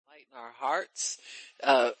our hearts.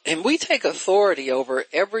 And we take authority over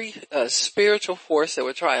every spiritual force that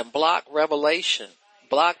would try and block revelation,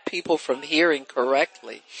 block people from hearing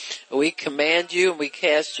correctly. We command you and we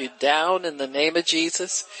cast you down in the name of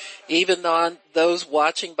Jesus. Even on those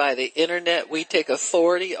watching by the internet, we take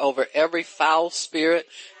authority over every foul spirit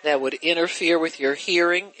that would interfere with your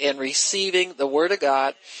hearing and receiving the word of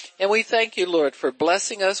God. And we thank you, Lord, for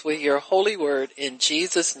blessing us with your holy word in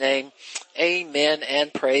Jesus' name. Amen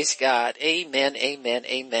and praise God. Amen, amen,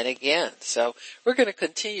 amen again. So we're going to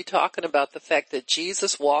continue talking about the fact that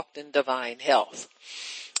Jesus walked in divine health.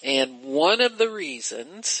 And one of the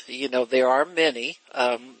reasons, there are many,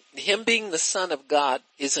 him being the Son of God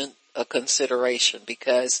isn't a consideration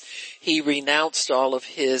because he renounced all of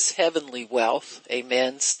his heavenly wealth,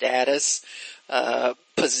 amen, status,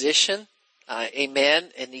 position,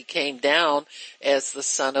 amen, and he came down as the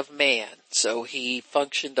Son of Man. So he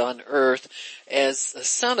functioned on earth as the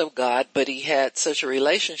Son of God, but he had such a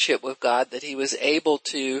relationship with God that he was able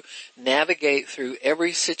to navigate through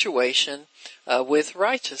every situation with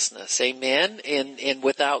righteousness, amen, and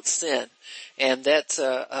without sin. And that's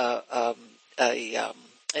an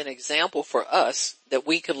example for us that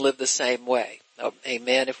we can live the same way.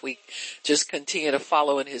 Amen. If we just continue to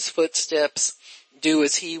follow in his footsteps, do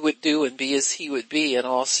as he would do and be as he would be in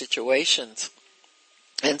all situations.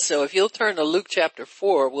 And so if you'll turn to Luke chapter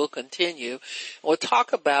 4, we'll continue. We'll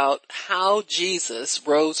talk about how Jesus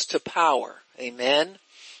rose to power. Amen.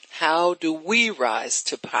 How do we rise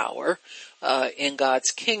to power in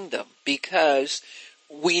God's kingdom? Because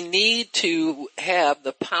we need to have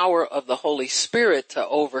the power of the Holy Spirit to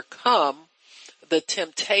overcome the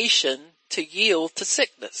temptation to yield to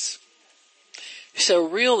sickness. So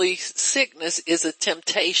really, sickness is a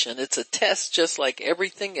temptation. It's a test just like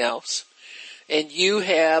everything else. And you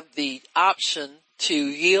have the option to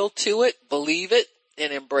yield to it, believe it,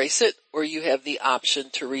 and embrace it, or you have the option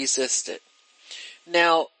to resist it.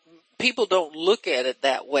 Now, people don't look at it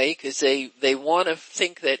that way because they want to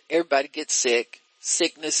think that everybody gets sick.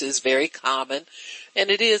 Sickness is very common, and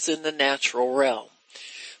it is in the natural realm.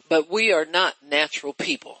 But we are not natural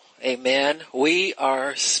people. Amen. We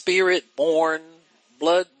are spirit-born,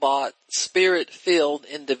 blood-bought, spirit-filled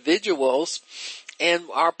individuals, and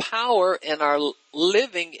our power and our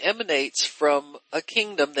living emanates from a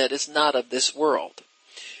kingdom that is not of this world.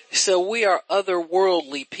 So we are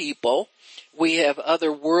otherworldly people. We have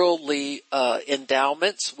otherworldly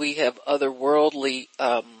endowments. We have otherworldly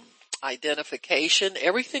identification.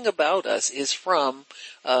 Everything about us is from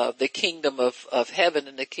the kingdom of heaven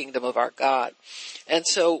and the kingdom of our God. And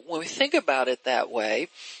so when we think about it that way,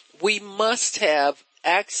 we must have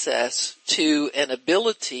access to an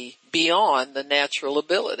ability beyond the natural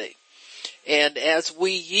ability. And as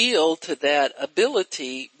we yield to that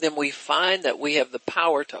ability, then we find that we have the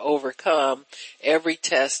power to overcome every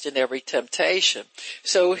test and every temptation.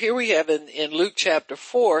 So here we have in Luke chapter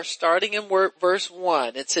 4, starting in verse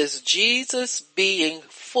 1, it says, Jesus being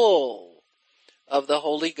full of the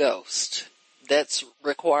Holy Ghost. That's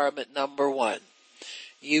requirement number 1.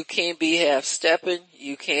 You can't be half-stepping.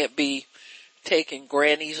 You can't be taking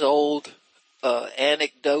granny's old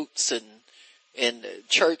anecdotes and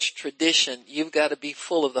church tradition. You've got to be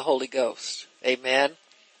full of the Holy Ghost. Amen.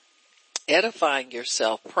 Edifying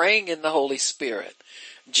yourself, praying in the Holy Spirit.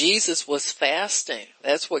 Jesus was fasting.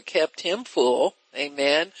 That's what kept him full.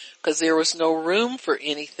 Amen. Because there was no room for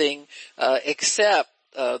anything except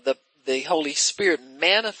the Holy Spirit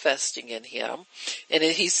manifesting in him. And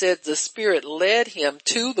he said the Spirit led him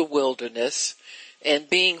to the wilderness, and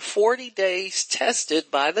being 40 days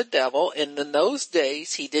tested by the devil, and in those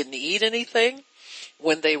days he didn't eat anything.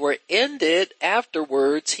 When they were ended,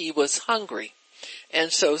 afterwards he was hungry.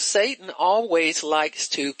 And so Satan always likes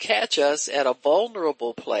to catch us at a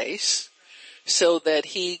vulnerable place so that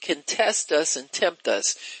he can test us and tempt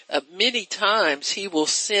us. Many times he will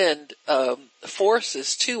send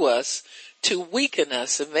forces to us to weaken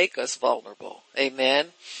us and make us vulnerable. Amen.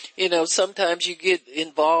 Sometimes you get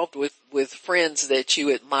involved with friends that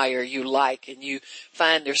you admire, you like, and you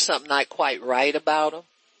find there's something not quite right about them,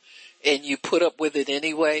 and you put up with it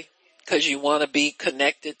anyway because you want to be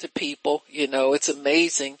connected to people. It's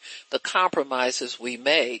amazing the compromises we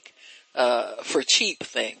make for cheap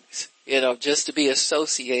things, just to be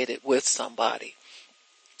associated with somebody.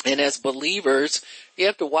 And as believers, you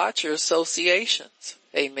have to watch your associations.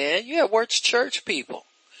 Amen. You have watched church people.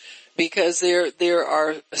 Because there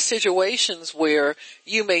are situations where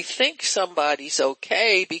you may think somebody's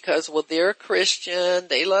okay because, well, they're a Christian,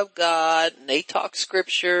 they love God, and they talk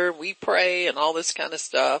scripture, we pray and all this kind of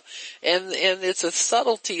stuff. And it's a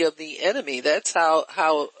subtlety of the enemy. That's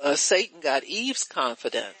how Satan got Eve's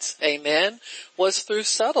confidence. Amen. Was through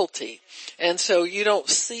subtlety. And so you don't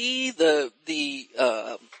see the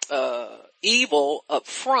evil up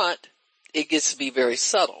front. It gets to be very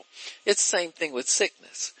subtle. It's the same thing with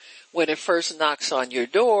sickness. When it first knocks on your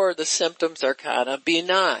door, the symptoms are kind of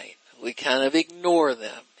benign. We kind of ignore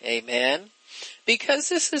them. Amen. Because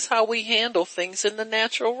this is how we handle things in the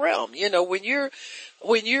natural realm. You know, when you're,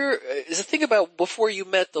 think about before you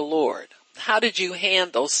met the Lord, how did you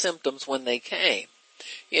handle symptoms when they came?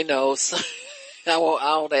 You know, so, I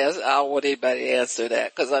don't want anybody to answer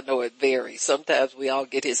that because I know it varies. Sometimes we all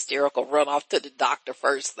get hysterical, run off to the doctor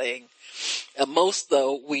first thing. And most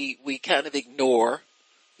though, we kind of ignore.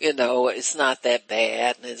 You know, it's not that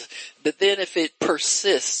bad. But then if it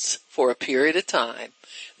persists for a period of time,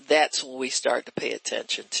 that's when we start to pay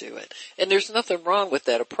attention to it. And there's nothing wrong with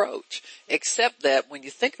that approach, except that when you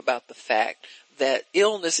think about the fact that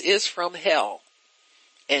illness is from hell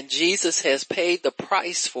and Jesus has paid the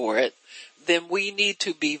price for it, then we need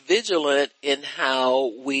to be vigilant in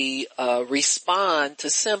how we respond to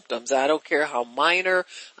symptoms. I don't care how minor,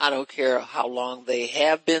 I don't care how long they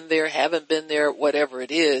have been there, haven't been there, whatever it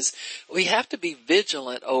is. We have to be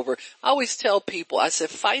vigilant over. I always tell people, I said,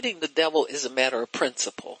 fighting the devil is a matter of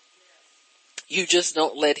principle. You just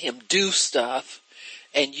don't let him do stuff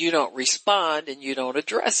and you don't respond and you don't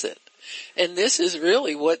address it. And this is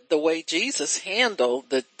really the way Jesus handled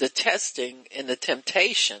the testing and the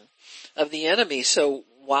temptation of the enemy. So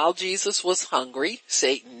while Jesus was hungry,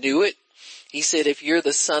 Satan knew it. He said, if you're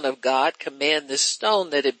the Son of God, command this stone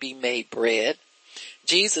that it be made bread.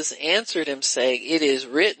 Jesus answered him saying, it is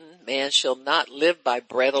written, man shall not live by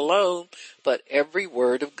bread alone, but every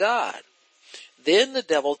word of God. Then the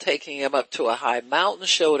devil, taking him up to a high mountain,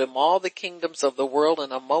 showed him all the kingdoms of the world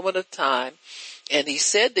in a moment of time. And he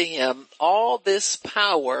said to him, all this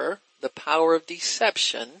power, the power of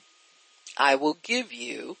deception, I will give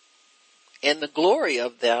you, and the glory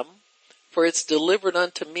of them, for it's delivered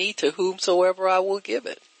unto me to whomsoever I will give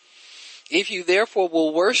it. If you therefore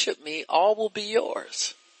will worship me, all will be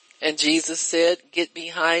yours. And Jesus said, get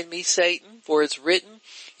behind me, Satan, for it's written,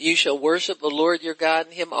 you shall worship the Lord your God,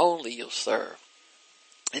 and him only you'll serve.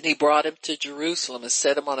 And he brought him to Jerusalem and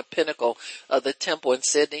set him on a pinnacle of the temple and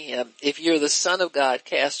said to him, if you're the Son of God,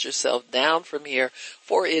 cast yourself down from here,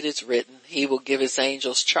 for it is written, he will give his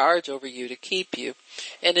angels charge over you to keep you,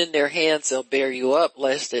 and in their hands they'll bear you up,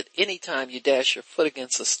 lest at any time you dash your foot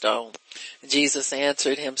against a stone. And Jesus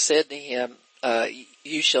answered him, said to him,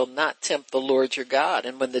 you shall not tempt the Lord your God.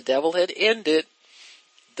 And when the devil had ended,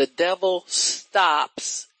 the devil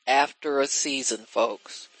stops after a season,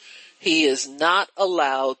 folks. He is not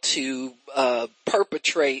allowed to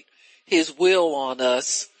perpetrate his will on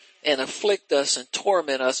us and afflict us and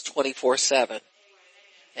torment us 24/7.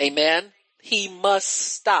 Amen? He must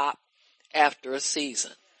stop after a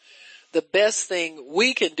season. The best thing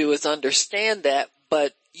we can do is understand that,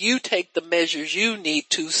 but you take the measures you need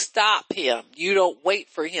to stop him. You don't wait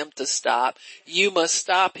for him to stop. You must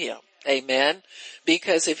stop him. Amen?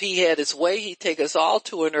 Because if he had his way, he'd take us all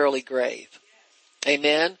to an early grave.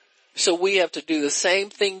 Amen? So we have to do the same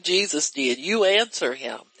thing Jesus did. You answer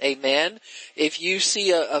him. Amen. If you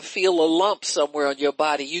feel a lump somewhere on your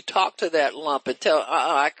body, you talk to that lump and tell,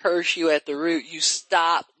 I curse you at the root. You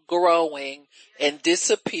stop growing and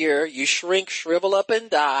disappear. You shrink, shrivel up and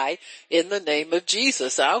die in the name of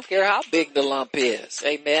Jesus. I don't care how big the lump is.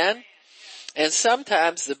 Amen. And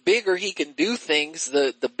sometimes the bigger he can do things,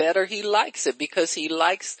 the better he likes it, because he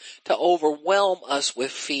likes to overwhelm us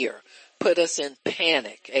with fear. Put us in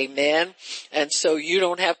panic. Amen. And so you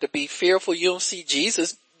don't have to be fearful. You don't see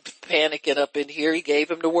Jesus panicking up in here. He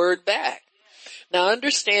gave him the word back. Now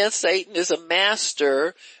understand, Satan is a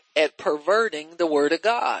master at perverting the word of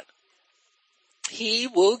God. He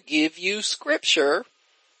will give you scripture,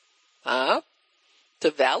 to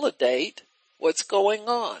validate what's going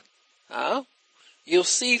on. You'll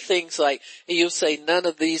see things like, you'll say none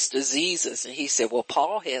of these diseases. And he said, well,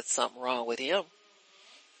 Paul had something wrong with him.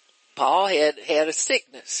 Paul had a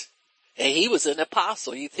sickness, and he was an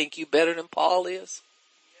apostle. You think you better than Paul is?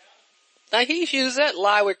 Now he's used that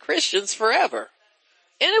lie with Christians forever,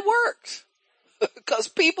 and it works. Because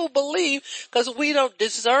people believe, because we don't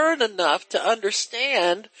discern enough to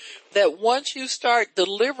understand that once you start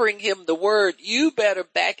delivering him the word, you better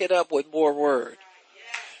back it up with more word.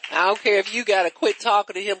 I don't care if you got to quit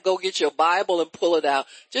talking to him, go get your Bible and pull it out.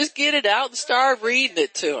 Just get it out and start reading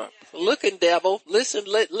it to him. looking, devil. Listen,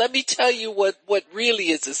 let me tell you what really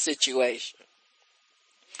is the situation.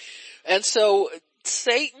 And so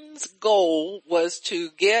Satan's goal was to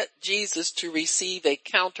get Jesus to receive a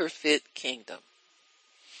counterfeit kingdom.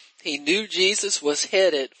 He knew Jesus was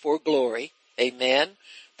headed for glory. Amen.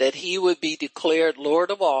 That he would be declared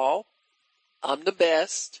Lord of all. I'm the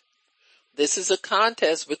best. This is a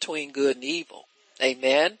contest between good and evil.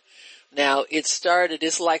 Amen. Now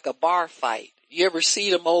it's like a bar fight. You ever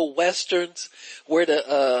see them old westerns where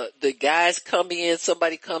the guys come in,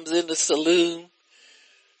 somebody comes in the saloon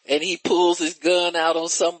and he pulls his gun out on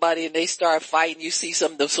somebody and they start fighting. You see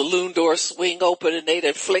the saloon doors swing open and they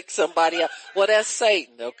then flick somebody out. Well, that's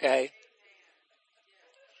Satan, okay?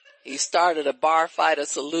 He started a bar fight, a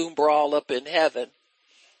saloon brawl up in heaven,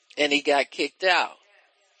 and he got kicked out.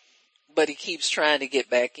 But he keeps trying to get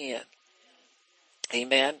back in.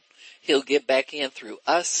 Amen. He'll get back in through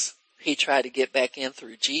us. He tried to get back in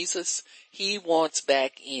through Jesus. He wants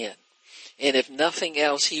back in. And if nothing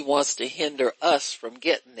else, he wants to hinder us from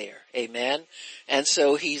getting there. Amen. And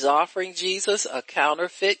so he's offering Jesus a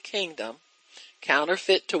counterfeit kingdom,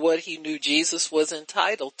 counterfeit to what he knew Jesus was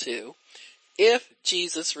entitled to, if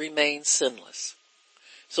Jesus remains sinless.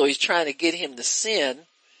 So he's trying to get him to sin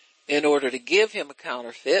in order to give him a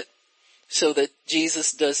counterfeit so that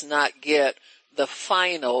Jesus does not get the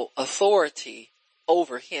final authority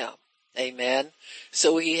over him. Amen.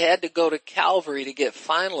 So he had to go to Calvary to get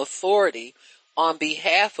final authority on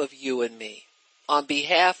behalf of you and me, on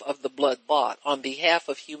behalf of the blood bought, on behalf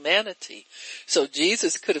of humanity. So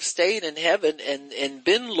Jesus could have stayed in heaven and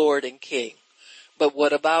been Lord and King. But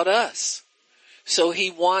what about us? So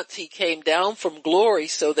he came down from glory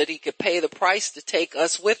so that he could pay the price to take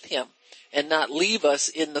us with him and not leave us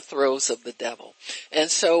in the throes of the devil. And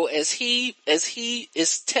so as he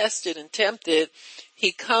is tested and tempted,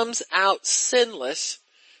 he comes out sinless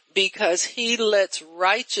because he lets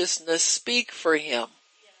righteousness speak for him.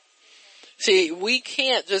 See, we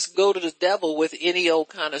can't just go to the devil with any old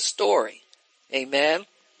kind of story. Amen.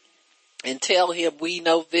 And tell him we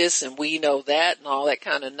know this and we know that and all that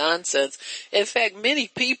kind of nonsense. In fact, many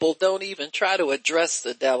people don't even try to address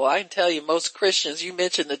the devil. I can tell you most Christians, you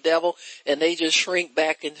mention the devil and they just shrink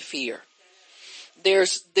back in fear.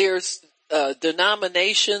 There's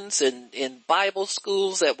denominations and in Bible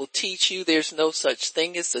schools that will teach you there's no such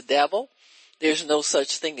thing as the devil. There's no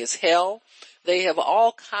such thing as hell. They have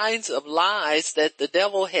all kinds of lies that the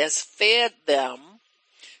devil has fed them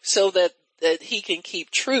so that he can keep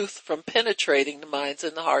truth from penetrating the minds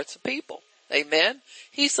and the hearts of people. Amen.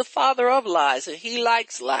 He's the father of lies and he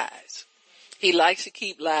likes lies. He likes to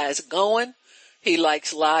keep lies going. He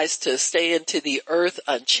likes lies to stay into the earth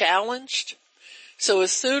unchallenged. So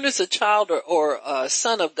as soon as a child or a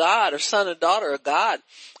son of God or son or daughter of God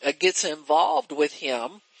gets involved with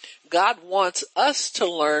him, God wants us to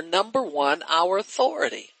learn, number one, our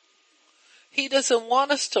authority. He doesn't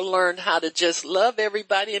want us to learn how to just love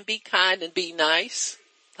everybody and be kind and be nice.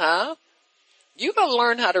 Huh? You gotta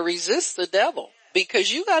learn how to resist the devil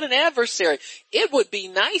because you got an adversary. It would be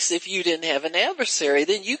nice if you didn't have an adversary.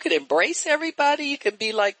 Then you could embrace everybody. You could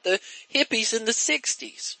be like the hippies in the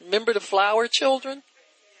 60s. Remember the flower children?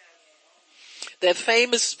 That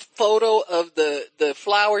famous photo of the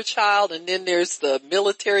flower child, and then there's the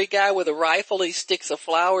military guy with a rifle. He sticks a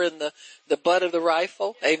flower in the butt of the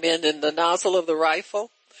rifle. Amen. In the nozzle of the rifle.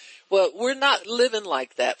 Well, we're not living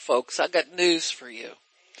like that, folks. I got news for you.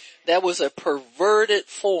 That was a perverted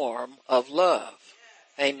form of love.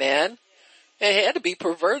 Amen. It had to be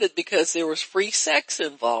perverted because there was free sex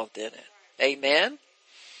involved in it. Amen.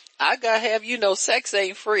 I gotta have you know sex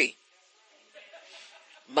ain't free.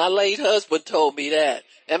 My late husband told me that.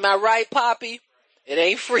 Am I right, Poppy? It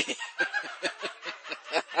ain't free.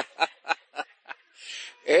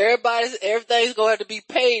 Everything's going to have to be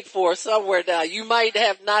paid for somewhere now. You might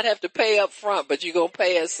not have to pay up front, but you're going to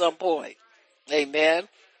pay at some point. Amen.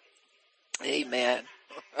 Amen.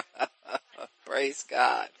 Praise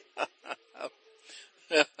God.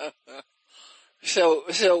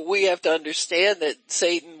 So we have to understand that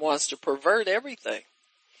Satan wants to pervert everything.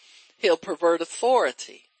 He'll pervert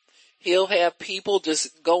authority. He'll have people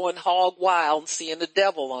just going hog wild and seeing the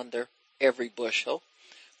devil under every bushel.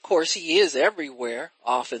 Of course, he is everywhere,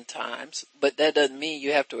 oftentimes, but that doesn't mean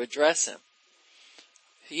you have to address him.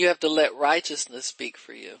 You have to let righteousness speak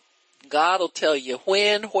for you. God will tell you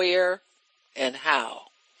when, where, and how.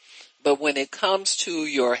 But when it comes to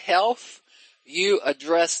your health, you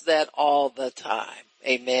address that all the time.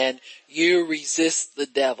 Amen. You resist the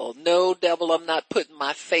devil. No, devil, I'm not putting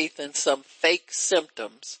my faith in some fake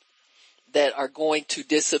symptoms that are going to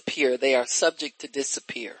disappear. They are subject to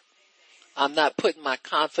disappear. I'm not putting my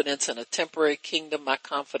confidence in a temporary kingdom. My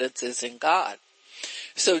confidence is in God.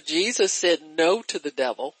 So Jesus said no to the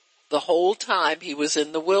devil the whole time he was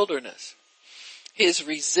in the wilderness. His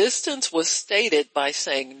resistance was stated by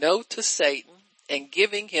saying no to Satan and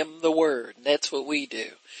giving him the word. That's what we do.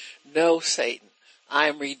 No, Satan. I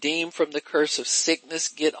am redeemed from the curse of sickness.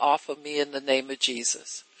 Get off of me in the name of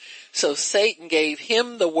Jesus. So Satan gave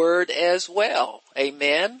him the word as well.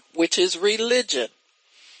 Amen. Which is religion.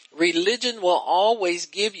 Religion will always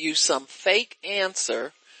give you some fake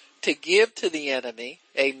answer to give to the enemy.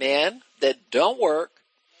 Amen. That don't work.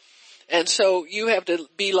 And so you have to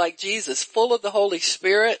be like Jesus, full of the Holy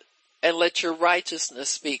Spirit, and let your righteousness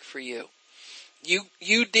speak for you.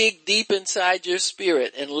 You dig deep inside your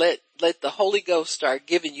spirit and let the Holy Ghost start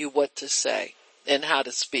giving you what to say and how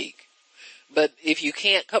to speak. But if you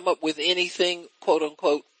can't come up with anything, quote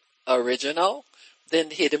unquote, original, then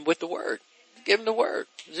hit him with the word. Give him the word.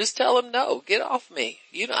 Just tell him no. Get off me.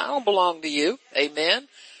 I don't belong to you. Amen.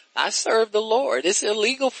 I serve the Lord. It's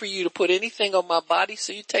illegal for you to put anything on my body,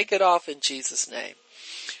 so you take it off in Jesus' name.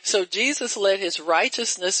 So Jesus let his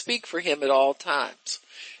righteousness speak for him at all times.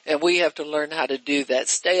 And we have to learn how to do that.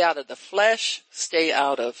 Stay out of the flesh. Stay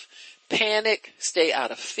out of panic. Stay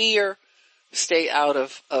out of fear. Stay out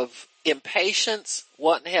of impatience,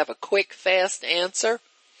 wanting to have a quick, fast answer.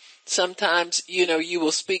 Sometimes, you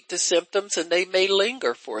will speak to symptoms and they may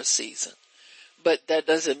linger for a season. But that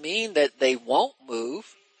doesn't mean that they won't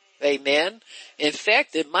move. Amen. In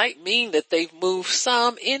fact, it might mean that they've moved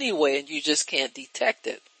some anyway and you just can't detect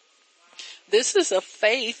it. This is a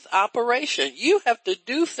faith operation. You have to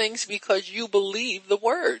do things because you believe the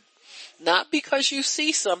word, not because you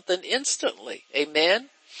see something instantly. Amen.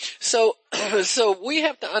 So we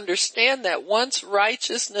have to understand that once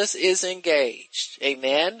righteousness is engaged,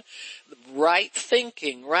 amen, right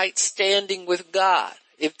thinking, right standing with God.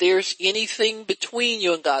 If there's anything between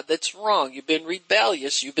you and God that's wrong, you've been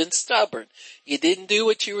rebellious, you've been stubborn, you didn't do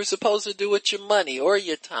what you were supposed to do with your money or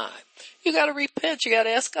your time, you got to repent. You got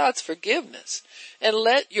to ask God's forgiveness and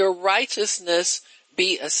let your righteousness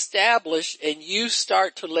be established, and you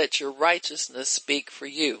start to let your righteousness speak for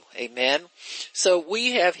you. Amen. So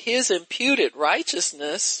we have his imputed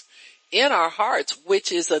righteousness in our hearts,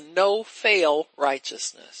 which is a no-fail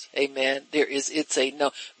righteousness. Amen. There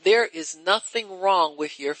is nothing wrong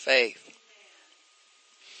with your faith.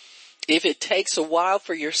 If it takes a while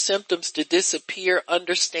for your symptoms to disappear,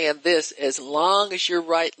 understand this: as long as you're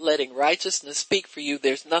letting righteousness speak for you,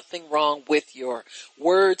 there's nothing wrong with your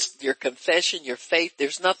words, your confession, your faith.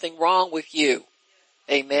 There's nothing wrong with you.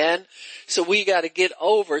 Amen. So we got to get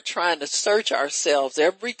over trying to search ourselves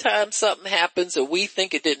every time something happens and we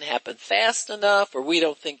think it didn't happen fast enough, or we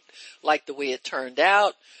don't think like the way it turned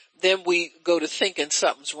out. Then we go to thinking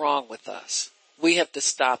something's wrong with us. We have to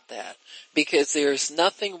stop that, because there's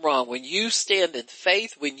nothing wrong. When you stand in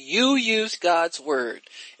faith, when you use God's word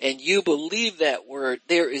and you believe that word,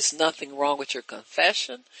 there is nothing wrong with your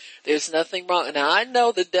confession. There's nothing wrong. Now I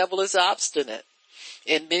know the devil is obstinate.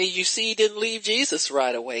 And many you see didn't leave Jesus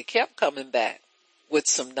right away, kept coming back with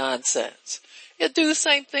some nonsense. He'll do the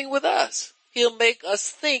same thing with us. He'll make us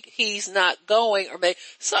think he's not going, or make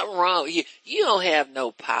something wrong with you. You don't have no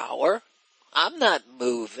power. I'm not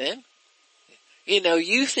moving.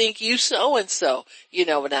 You think you so-and-so,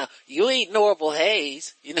 now you ain't Norval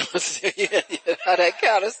Hayes, that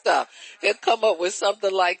kind of stuff. He'll come up with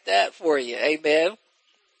something like that for you. Amen.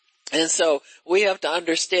 And so we have to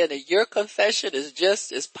understand that your confession is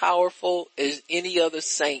just as powerful as any other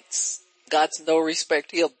saints. God's no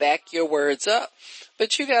respect. He'll back your words up,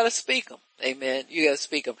 but you got to speak them. Amen. You got to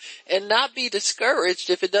speak them and not be discouraged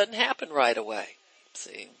if it doesn't happen right away.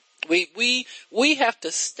 See, we have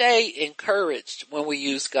to stay encouraged when we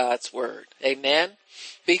use God's word. Amen.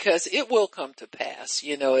 Because it will come to pass.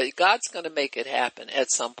 God's going to make it happen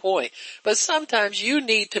at some point, but sometimes you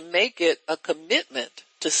need to make it a commitment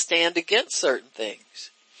to stand against certain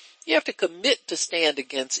things. You have to commit to stand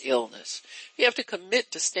against illness. You have to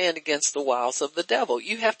commit to stand against the wiles of the devil.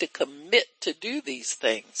 You have to commit to do these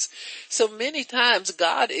things. So many times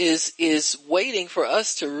God is waiting for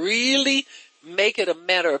us to really make it a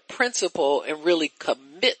matter of principle and really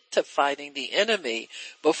commit to fighting the enemy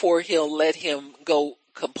before he'll let him go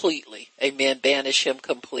completely. Amen. Banish him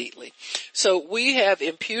completely. So we have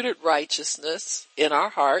imputed righteousness in our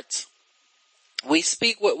hearts. We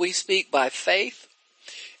speak what we speak by faith.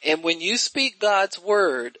 And when you speak God's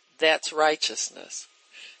word, that's righteousness.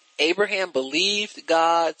 Abraham believed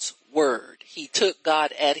God's word. He took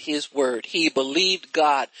God at his word. He believed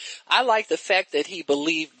God. I like the fact that he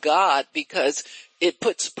believed God because it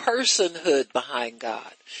puts personhood behind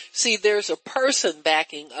God. See, there's a person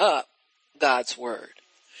backing up God's word.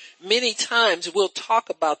 Many times we'll talk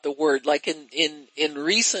about the word, like in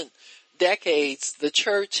recent decades, the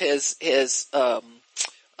church has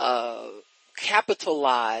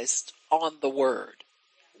capitalized on the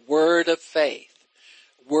word of faith,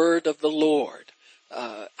 word of the Lord.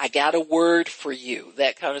 I got a word for you,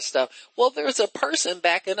 that kind of stuff. Well, there's a person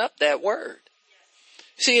backing up that word.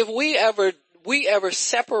 See, if we ever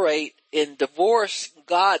separate and divorce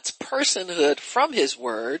God's personhood from his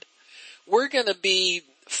word, we're going to be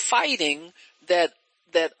fighting that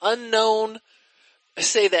unknown,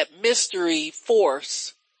 say that mystery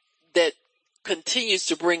force that continues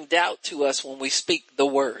to bring doubt to us when we speak the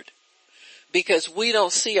word. Because we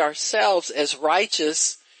don't see ourselves as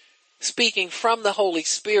righteous speaking from the Holy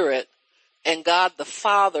Spirit, and God the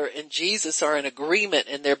Father and Jesus are in agreement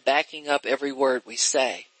and they're backing up every word we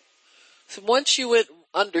say. So once you would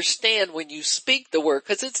understand when you speak the word,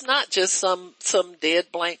 because it's not just some dead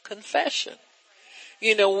blank confession.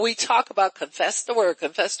 You know, we talk about confess the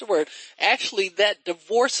word. Actually, that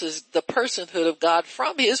divorces the personhood of God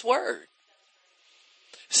from his word.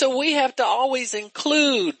 So we have to always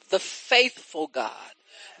include the faithful God,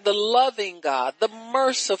 the loving God, the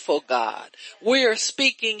merciful God. We are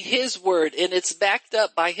speaking his word, and it's backed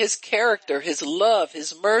up by his character, his love,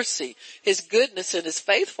 his mercy, his goodness, and his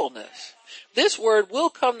faithfulness. This word will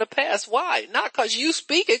come to pass. Why? Not because you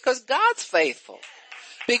speak it, because God's faithful.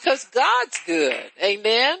 Because God's good.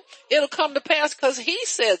 Amen. It'll come to pass because he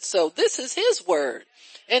said so. This is his word.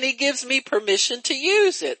 And he gives me permission to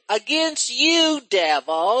use it against you,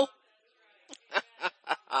 devil.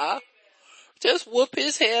 Just whoop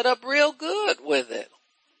his head up real good with it.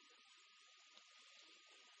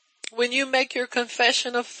 When you make your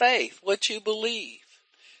confession of faith, what you believe,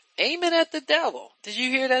 aim it at the devil. Did you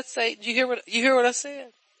hear that say? Did you hear what I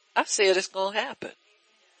said? I said it's going to happen.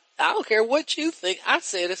 I don't care what you think. I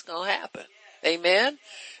said it's going to happen. Amen.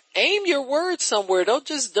 Aim your words somewhere. Don't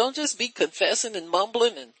just be confessing and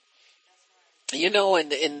mumbling and,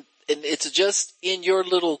 and it's just in your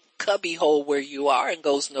little cubby hole where you are and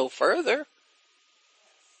goes no further.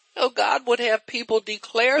 No, God would have people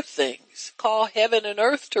declare things, call heaven and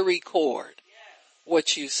earth to record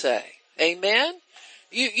what you say. Amen.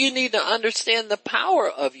 You need to understand the power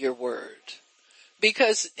of your word,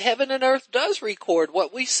 because heaven and earth does record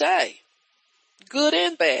what we say, good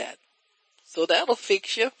and bad. So that'll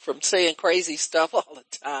fix you from saying crazy stuff all the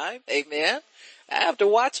time. Amen. I have to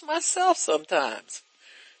watch myself sometimes.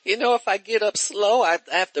 If I get up slow, I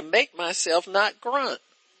have to make myself not grunt.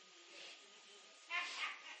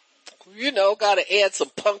 Got to add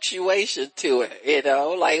some punctuation to it,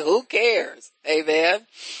 like who cares? Amen.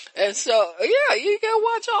 And so, you got to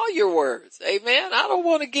watch all your words. Amen. I don't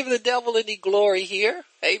want to give the devil any glory here.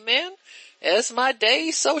 Amen. As my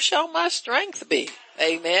days, so shall my strength be.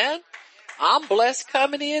 Amen. I'm blessed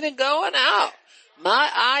coming in and going out.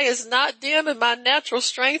 My eye is not dim and my natural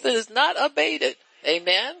strength is not abated.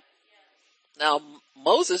 Amen. Now,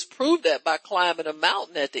 Moses proved that by climbing a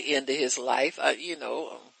mountain at the end of his life. I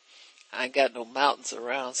ain't got no mountains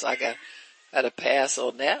around, so I got to pass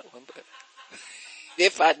on that one. But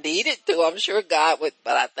if I needed to, I'm sure God would,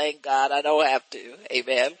 but I thank God I don't have to.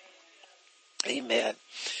 Amen. Amen.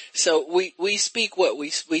 So we speak we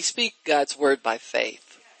speak God's word by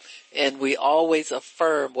faith. And we always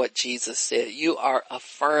affirm what Jesus said. You are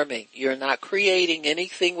affirming. You're not creating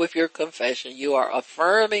anything with your confession. You are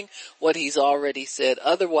affirming what he's already said.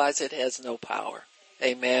 Otherwise it has no power.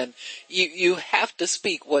 Amen. You have to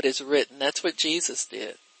speak what is written. That's what Jesus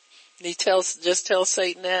did. He tells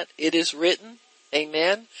Satan that it is written.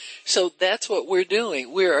 Amen. So that's what we're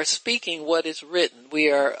doing. We are speaking what is written. We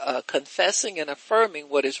are confessing and affirming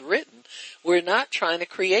what is written. We're not trying to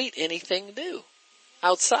create anything new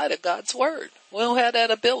outside of God's word. We don't have that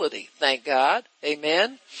ability. Thank God.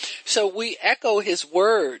 Amen. So we echo his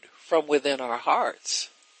word from within our hearts.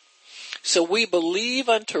 So we believe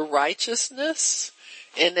unto righteousness.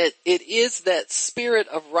 And that it is that spirit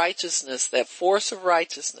of righteousness, that force of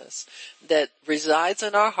righteousness that resides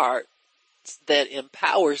in our heart that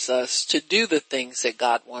empowers us to do the things that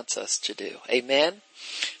God wants us to do. Amen.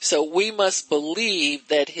 So we must believe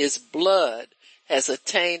that his blood has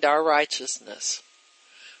attained our righteousness.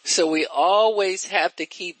 So we always have to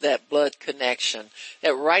keep that blood connection.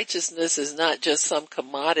 That righteousness is not just some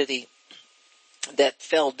commodity that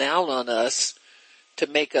fell down on us to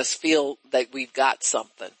make us feel like we've got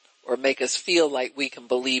something or make us feel like we can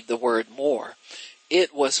believe the word more.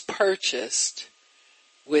 It was purchased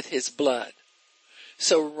with his blood.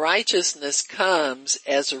 So righteousness comes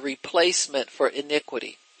as a replacement for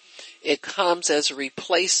iniquity. It comes as a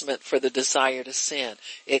replacement for the desire to sin.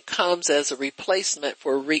 It comes as a replacement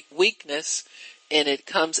for weakness, and it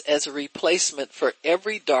comes as a replacement for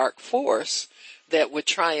every dark force that would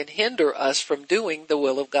try and hinder us from doing the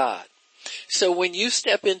will of God. So when you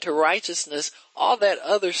step into righteousness, all that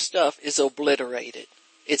other stuff is obliterated.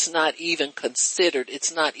 It's not even considered.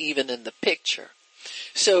 It's not even in the picture.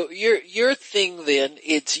 So your thing then,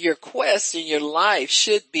 it's your quest in your life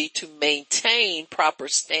should be to maintain proper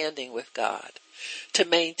standing with God, to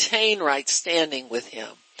maintain right standing with Him,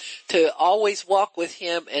 to always walk with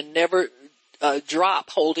Him and never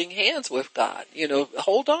drop holding hands with God.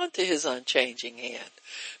 Hold on to His unchanging hand.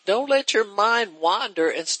 Don't let your mind wander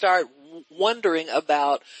and start wondering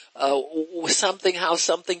about how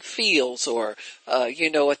something feels, or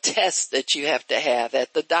a test that you have to have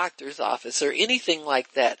at the doctor's office or anything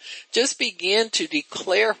like that. Just begin to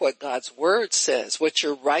declare what God's word says, what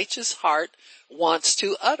your righteous heart wants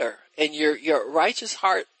to utter, and your righteous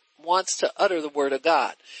heart wants to utter the word of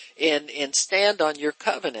God, and stand on your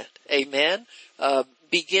covenant. Amen.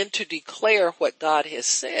 Begin to declare what God has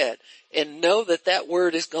said, and know that that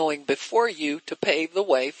word is going before you to pave the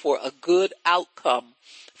way for a good outcome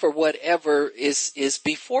for whatever is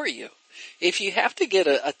before you. If you have to get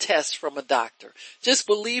a test from a doctor, just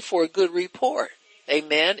believe for a good report.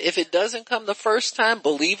 Amen. If it doesn't come the first time,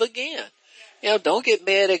 believe again. Don't get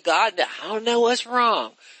mad at God. I don't know what's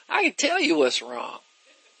wrong. I can tell you what's wrong.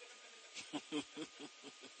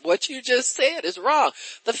 What you just said is wrong.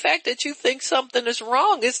 The fact that you think something is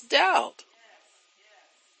wrong is doubt.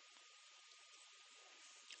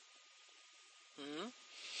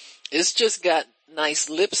 It's just got nice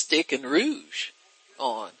lipstick and rouge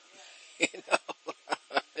on.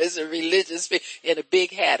 It's a religious, in a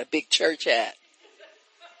big hat, a big church hat.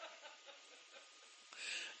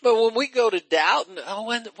 But when we go to doubt and,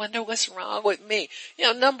 wonder what's wrong with me.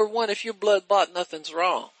 Number one, if you're blood bought, nothing's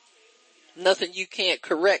wrong. Nothing you can't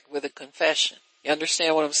correct with a confession. You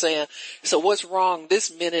understand what I'm saying? So what's wrong this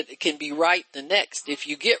minute can be right the next if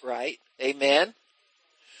you get right. Amen.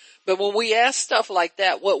 But when we ask stuff like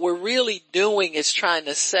that, what we're really doing is trying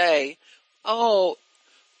to say,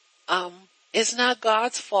 it's not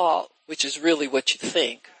God's fault, which is really what you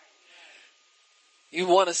think. You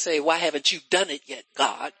want to say, why haven't you done it yet,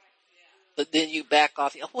 God? But then you back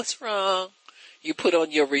off. What's wrong? You put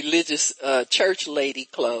on your religious church lady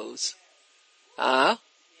clothes.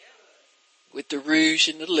 With the rouge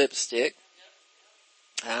and the lipstick.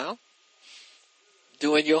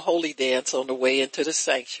 Doing your holy dance on the way into the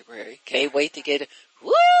sanctuary. Can't wait to get it.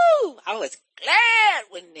 Woo! I was glad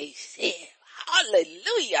when they said,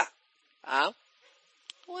 hallelujah.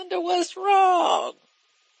 Wonder what's wrong.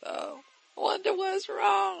 Wonder what's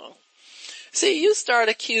wrong. See, you start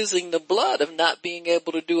accusing the blood of not being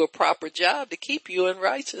able to do a proper job to keep you in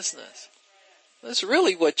righteousness. That's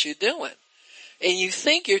really what you're doing. And you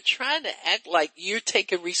think you're trying to act like you're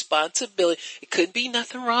taking responsibility. It couldn't be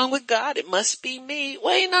nothing wrong with God. It must be me.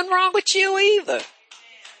 Well, ain't nothing wrong with you either.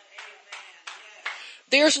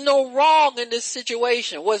 There's no wrong in this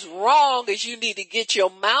situation. What's wrong is you need to get your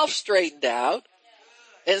mouth straightened out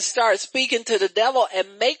and start speaking to the devil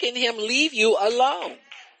and making him leave you alone.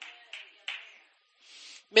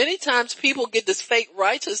 Many times people get this fake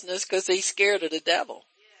righteousness because they're scared of the devil.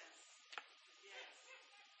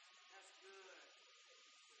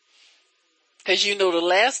 Because the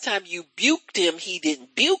last time you buked him, he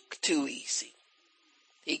didn't buke too easy.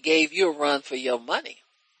 He gave you a run for your money.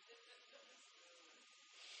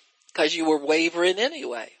 Because you were wavering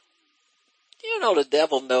anyway. The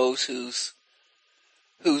devil knows who's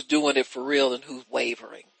doing it for real and who's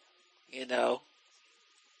wavering.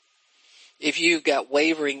 If you've got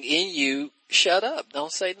wavering in you, shut up.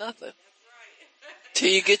 Don't say nothing. Till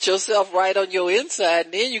you get yourself right on your inside,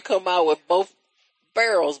 and then you come out with both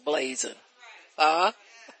barrels blazing.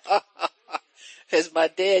 As my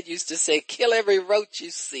dad used to say, kill every roach you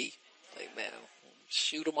see. Amen.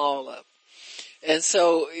 Shoot them all up. And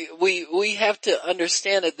so we have to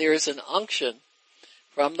understand that there is an unction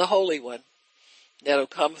from the Holy One that'll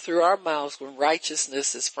come through our mouths when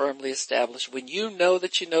righteousness is firmly established. When you know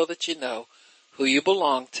that you know that you know who you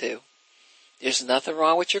belong to. There's nothing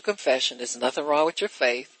wrong with your confession. There's nothing wrong with your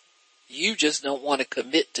faith. You just don't want to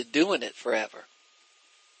commit to doing it forever.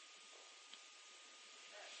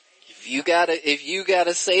 If you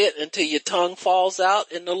gotta say it until your tongue falls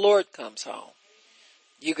out and the Lord comes home,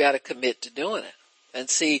 you gotta commit to doing it. And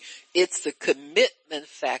see, it's the commitment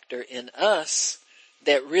factor in us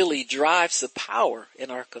that really drives the power in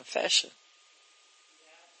our confession.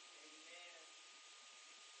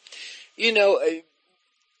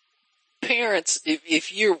 parents,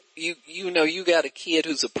 if you know you got a kid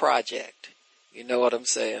who's a project, you know what I'm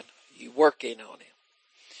saying? You're working on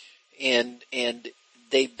him. And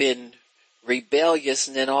they've been rebellious,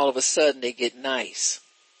 and then all of a sudden they get nice.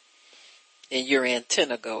 And your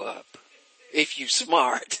antenna go up. If you're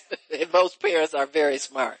smart. And most parents are very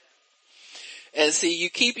smart. And see, you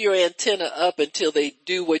keep your antenna up until they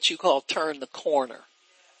do what you call turn the corner.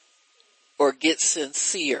 Or get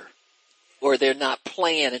sincere. Or they're not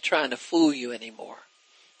playing and trying to fool you anymore.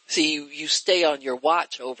 See, you stay on your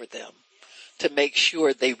watch over them to make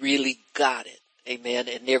sure they really got it. Amen.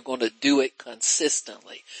 And they're going to do it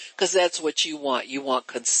consistently. Because that's what you want. You want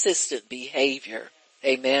consistent behavior.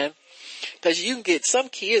 Amen. Because you can get, some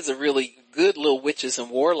kids are really good little witches and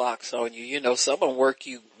warlocks on you. You know, some of them work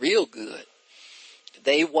you real good.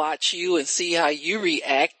 They watch you and see how you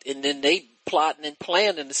react, and then they plotting and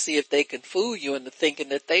planning to see if they can fool you into thinking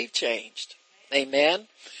that they've changed. Amen.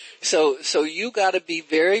 So you got to be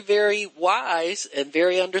very, very wise and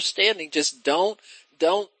very understanding. Just don't,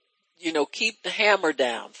 keep the hammer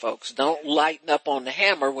down, folks. Don't lighten up on the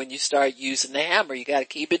hammer when you start using the hammer. You got to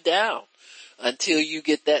keep it down until you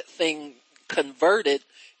get that thing converted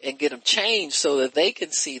and get them changed so that they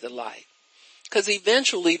can see the light. Because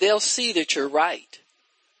eventually they'll see that you're right.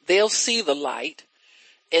 They'll see the light,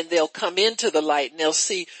 and they'll come into the light, and they'll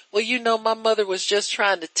see, well, my mother was just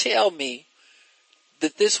trying to tell me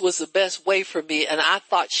that this was the best way for me, and I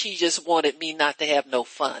thought she just wanted me not to have no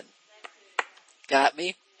fun. Got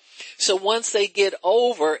me? So once they get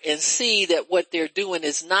over and see that what they're doing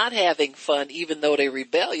is not having fun, even though they're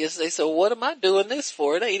rebellious, they say, well, what am I doing this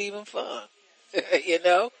for? It ain't even fun.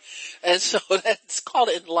 And so that's called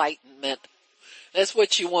enlightenment. That's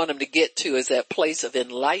what you want them to get to, is that place of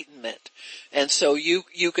enlightenment. And so you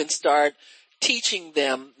can start teaching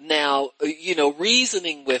them now,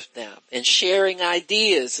 reasoning with them and sharing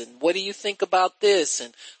ideas, and what do you think about this,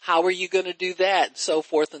 and how are you going to do that, and so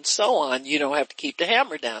forth and so on. You don't have to keep the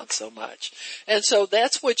hammer down so much. And so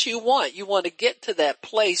that's what you want. You want to get to that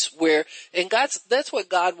place where, and that's what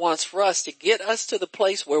God wants for us, to get us to the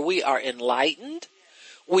place where we are enlightened,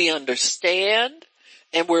 we understand,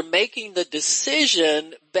 and we're making the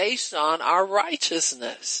decision based on our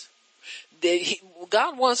righteousness.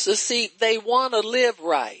 God wants to see, they want to live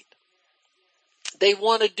right. They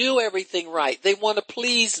want to do everything right. They want to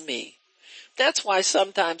please me. That's why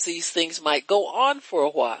sometimes these things might go on for a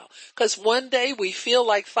while. Because one day we feel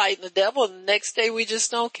like fighting the devil, and the next day we just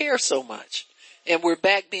don't care so much. And we're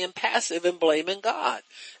back being passive and blaming God.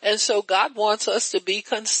 And so God wants us to be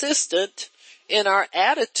consistent in our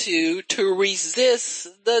attitude to resist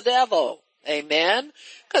the devil. Amen.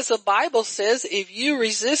 Because the Bible says if you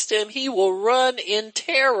resist him, he will run in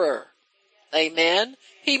terror. Amen.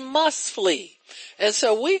 He must flee. And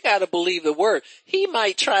so we got to believe the word. He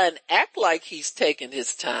might try and act like he's taking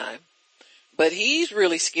his time, but he's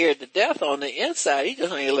really scared to death on the inside. He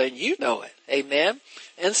just ain't letting you know it. Amen.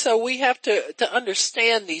 And so we have to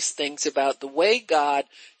understand these things about the way God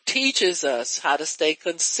teaches us how to stay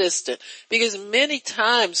consistent, because many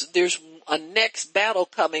times there's a next battle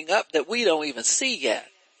coming up that we don't even see yet.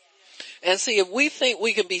 And see, if we think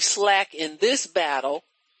we can be slack in this battle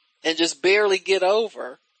and just barely get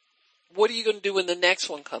over, what are you going to do when the next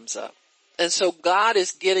one comes up? And so God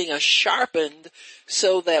is getting us sharpened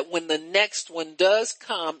so that when the next one does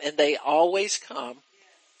come, and they always come,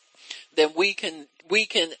 then we can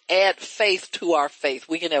add faith to our faith.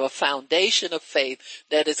 We can have a foundation of faith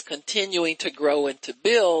that is continuing to grow and to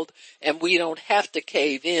build, and we don't have to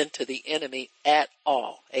cave in to the enemy at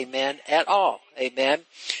all. Amen. At all. Amen.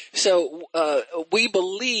 So, we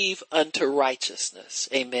believe unto righteousness.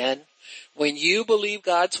 Amen. When you believe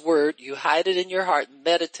God's word, you hide it in your heart and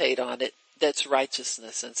meditate on it. That's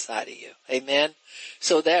righteousness inside of you. Amen.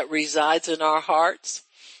 So that resides in our hearts.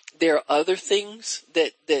 There are other things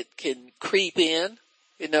that can creep in.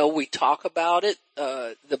 We talk about it.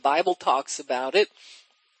 The Bible talks about it,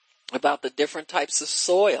 about the different types of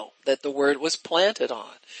soil that the word was planted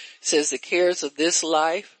on. It says the cares of this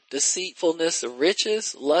life, deceitfulness of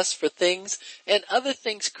riches, lust for things, and other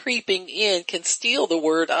things creeping in can steal the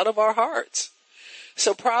word out of our hearts.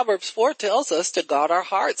 So Proverbs 4 tells us to guard our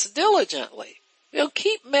hearts diligently.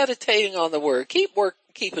 Keep meditating on the word.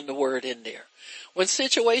 Keeping the word in there. When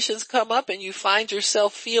situations come up and you find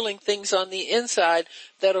yourself feeling things on the inside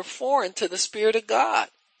that are foreign to the Spirit of God,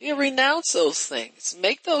 you renounce those things.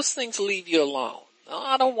 Make those things leave you alone. Oh,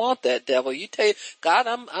 I don't want that, devil. You tell God,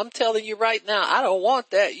 I'm telling you right now, I don't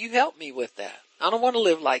want that. You help me with that. I don't want to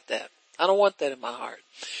live like that. I don't want that in my heart.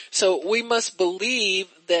 So we must believe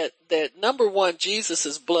that number one,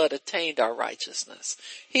 Jesus' blood attained our righteousness.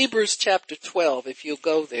 Hebrews chapter 12, if you'll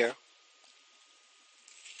go there.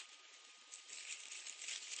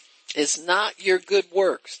 It's not your good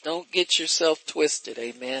works. Don't get yourself twisted.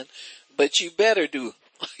 Amen. But you better do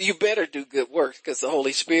good works because the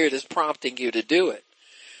Holy Spirit is prompting you to do it.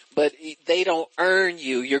 But they don't earn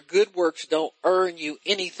you. Your good works don't earn you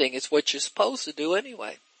anything. It's what you're supposed to do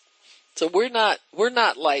anyway. So we're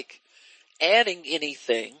not like adding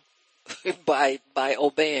anything by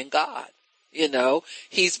obeying God. You know,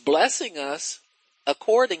 He's blessing us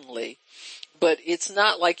accordingly, but it's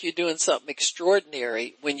not like you're doing something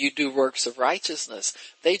extraordinary when you do works of righteousness.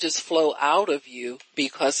 They just flow out of you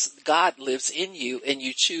because God lives in you and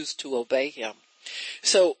you choose to obey Him.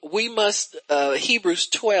 So we must, Hebrews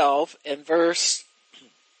 12 and verse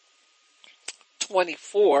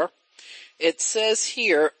 24, it says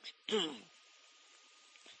here,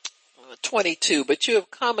 22, but you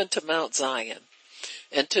have come into Mount Zion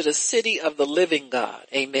and to the city of the living God.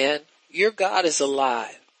 Amen. Your God is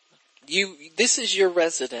alive. This is your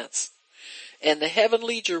residence, and the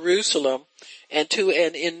heavenly Jerusalem, and to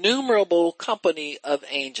an innumerable company of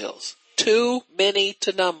angels, too many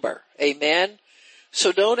to number. Amen.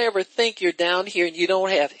 So don't ever think you're down here and you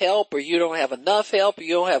don't have help, or you don't have enough help, or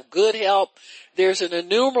you don't have good help. There's an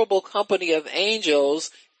innumerable company of angels,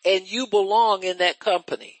 and you belong in that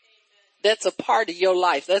company. That's a part of your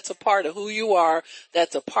life. That's a part of who you are.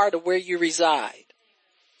 That's a part of where you reside.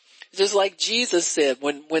 Just like Jesus said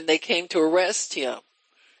when they came to arrest Him,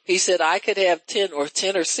 He said, I could have 10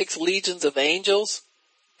 or 6 legions of angels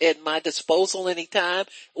at my disposal anytime.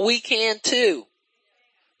 We can too.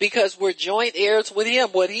 Because we're joint heirs with Him.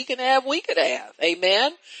 What He can have, we could have.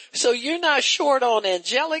 Amen. So you're not short on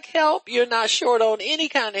angelic help. You're not short on any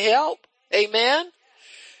kind of help. Amen.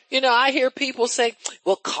 You know, I hear people say,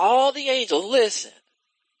 well, call the angel. Listen,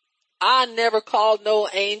 I never called no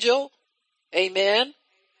angel. Amen.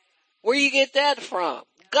 Where you get that from?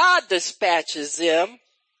 God dispatches them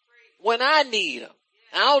when I need them.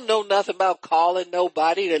 I don't know nothing about calling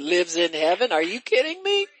nobody that lives in heaven. Are you kidding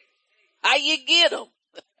me? How you get them?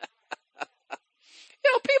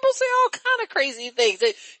 You know, people say all kind of crazy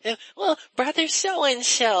things. Well, brother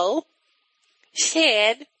so-and-so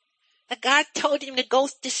said that God told him to go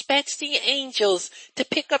dispatch the angels to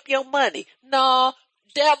pick up your money. No,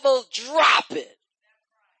 devil, drop it.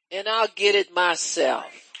 And I'll get it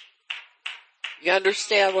myself. You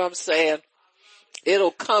understand what I'm saying? It'll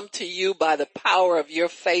come to you by the power of your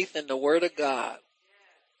faith in the Word of God.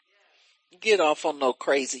 Get off on no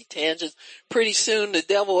crazy tangents. Pretty soon the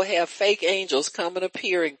devil will have fake angels coming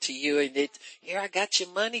appearing to you, and here, I got your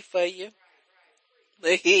money for you.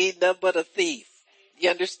 He ain't nothing but a thief. You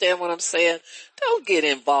understand what I'm saying? Don't get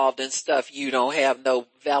involved in stuff you don't have no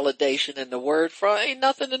validation in the Word for. Ain't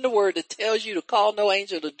nothing in the Word that tells you to call no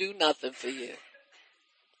angel to do nothing for you.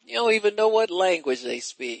 You don't even know what language they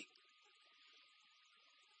speak.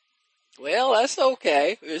 Well, that's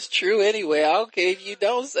okay. It's true anyway. I don't care if you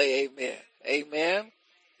don't say amen. Amen.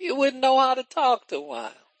 You wouldn't know how to talk to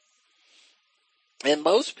one. And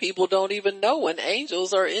most people don't even know when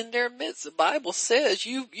angels are in their midst. The Bible says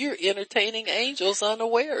you're entertaining angels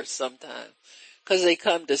unawares sometimes because they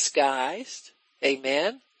come disguised.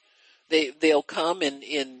 Amen. They'll come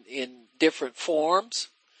in different forms.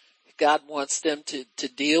 God wants them to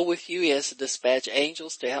deal with you. He has to dispatch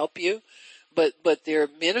angels to help you. But they're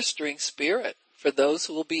ministering spirit for those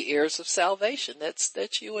who will be heirs of salvation.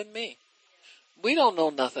 That's you and me. We don't know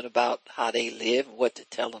nothing about how they live and what to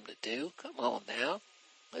tell them to do. Come on now.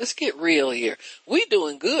 Let's get real here. We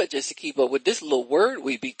doing good just to keep up with this little word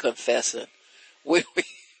we be confessing when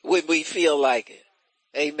we feel like it.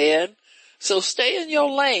 Amen. So stay in your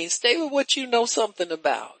lane. Stay with what you know something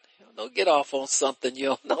about. Don't get off on something you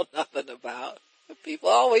don't know nothing about. People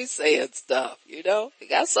always saying stuff, you know. They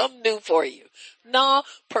got something new for you. No,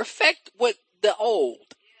 perfect what the old.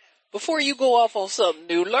 Before you go off on something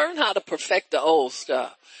new, learn how to perfect the old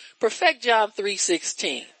stuff. Perfect John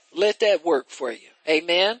 3:16. Let that work for you.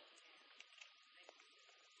 Amen.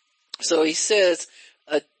 So he says,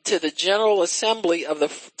 to the general assembly of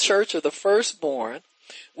the church of the firstborn,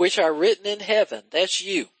 which are written in heaven, that's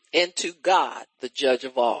you, and to God, the judge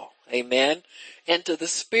of all. Amen. And to the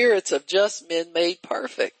spirits of just men made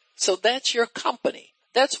perfect. So that's your company.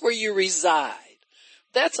 That's where you reside.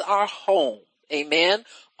 That's our home. Amen.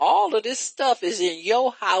 All of this stuff is in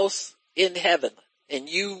your house in heaven. And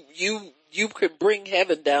you can bring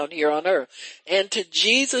heaven down here on earth. And to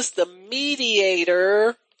Jesus, the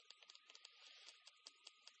mediator.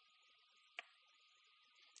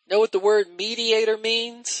 Know what the word mediator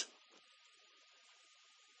means?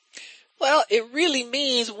 Well, it really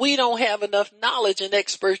means we don't have enough knowledge and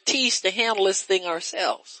expertise to handle this thing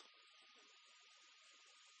ourselves.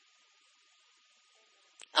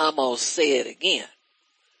 I'm going to say it again.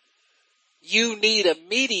 You need a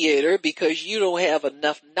mediator because you don't have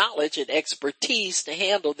enough knowledge and expertise to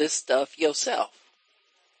handle this stuff yourself.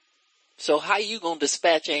 So how you going to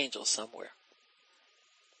dispatch angels somewhere?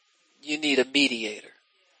 You need a mediator.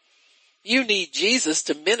 You need Jesus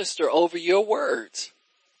to minister over your words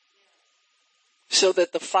so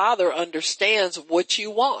that the Father understands what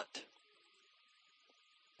you want.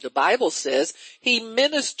 The Bible says he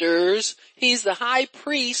ministers, he's the high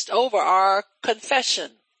priest over our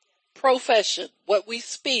confession, profession, what we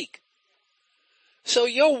speak. So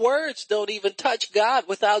your words don't even touch God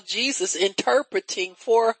without Jesus interpreting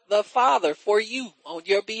for the Father, for you, on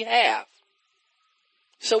your behalf.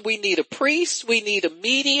 So we need a priest, we need a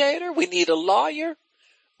mediator, we need a lawyer.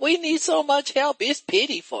 We need so much help, it's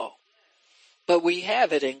pitiful. But we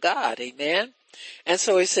have it in God, amen? And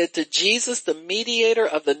so he said, to Jesus, the mediator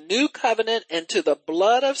of the new covenant, and to the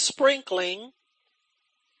blood of sprinkling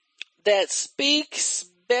that speaks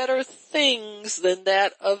better things than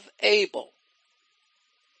that of Abel.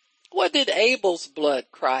 What did Abel's blood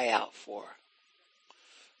cry out for?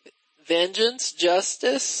 Vengeance,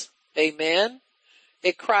 justice, amen?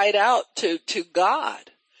 It cried out to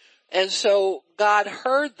God. And so God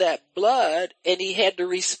heard that blood and he had to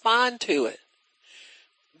respond to it.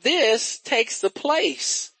 This takes the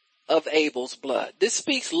place of Abel's blood. This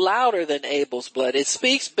speaks louder than Abel's blood. It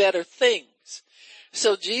speaks better things.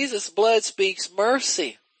 So Jesus' blood speaks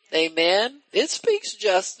mercy. Amen. It speaks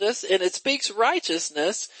justice and it speaks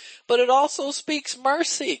righteousness, but it also speaks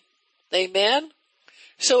mercy. Amen.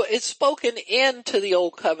 So it's spoken into the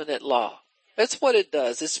old covenant law. That's what it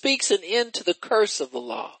does. It speaks an end to the curse of the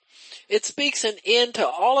law. It speaks an end to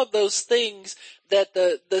all of those things that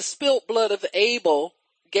the spilt blood of Abel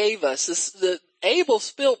gave us. The Abel's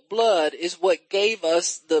spilt blood is what gave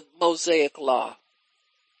us the Mosaic law.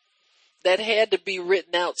 That had to be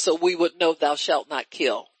written out so we would know thou shalt not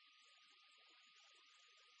kill.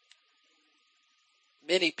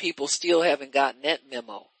 Many people still haven't gotten that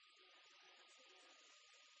memo.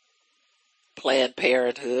 Planned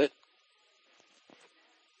Parenthood.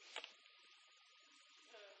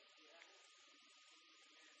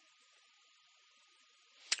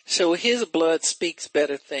 So his blood speaks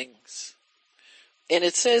better things. And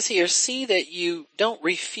it says here, see that you don't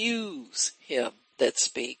refuse him that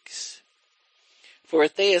speaks. For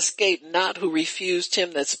if they escape not who refused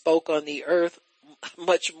him that spoke on the earth,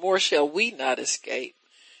 much more shall we not escape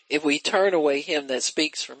if we turn away him that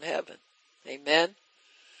speaks from heaven. Amen.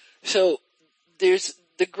 So there's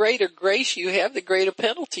the greater grace you have, the greater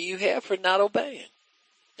penalty you have for not obeying.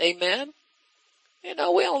 Amen. You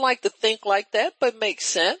know, we don't like to think like that, but it makes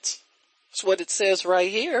sense. That's what it says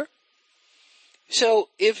right here. So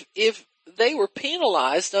if they were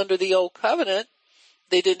penalized under the old covenant,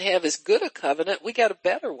 they didn't have as good a covenant, we got a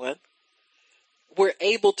better one. We're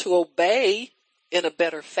able to obey in a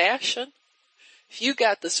better fashion. If you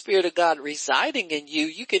got the Spirit of God residing in you,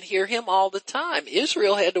 you can hear him all the time.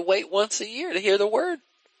 Israel had to wait once a year to hear the word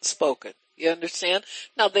spoken. You understand?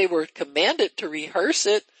 Now they were commanded to rehearse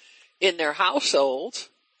it in their households,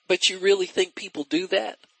 but you really think people do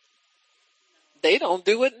that? They don't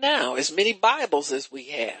do it now. As many Bibles as we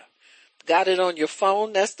have. Got it on your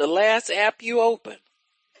phone, that's the last app you open.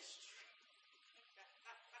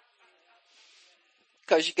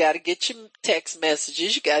 Because you got to get your text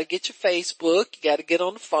messages, you got to get your Facebook, you got to get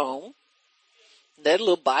on the phone. That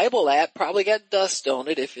little Bible app probably got dust on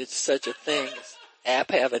it, if it's such a thing. App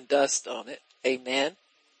having dust on it. Amen.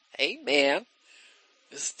 Amen.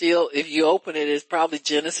 Still, if you open it, it's probably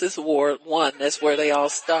Genesis 1. That's where they all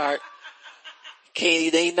start.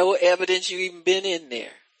 They ain't no evidence you even been in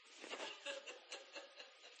there.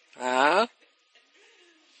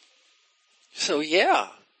 So yeah.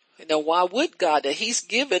 You know, why would God, that he's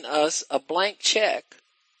given us a blank check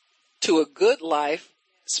to a good life,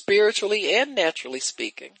 spiritually and naturally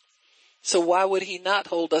speaking. So why would he not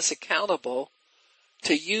hold us accountable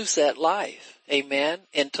to use that life? Amen.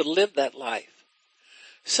 And to live that life.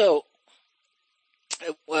 So,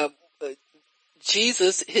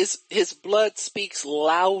 Jesus, his blood speaks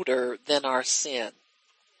louder than our sin.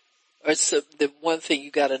 It's the one thing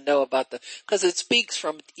you got to know about because it speaks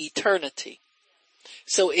from eternity.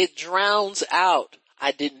 So it drowns out,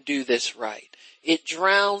 I didn't do this right. It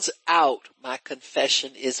drowns out, my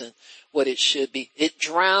confession isn't what it should be. It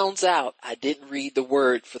drowns out, I didn't read the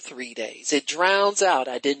word for 3 days. It drowns out,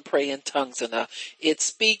 I didn't pray in tongues enough. It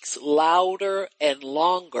speaks louder and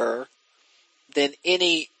longer than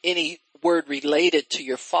any word related to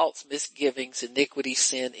your faults, misgivings, iniquity,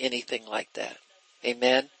 sin, anything like that.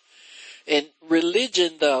 Amen. And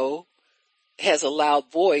religion, though, has a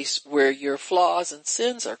loud voice where your flaws and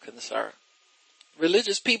sins are concerned.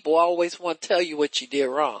 Religious people always want to tell you what you did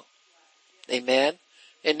wrong. Amen.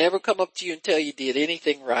 They never come up to you and tell you did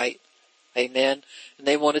anything right. Amen. And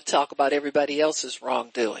they want to talk about everybody else's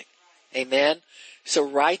wrongdoing. Amen. So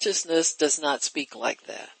righteousness does not speak like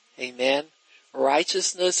that. Amen.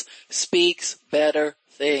 Righteousness speaks better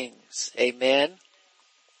things. Amen.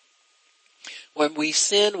 When we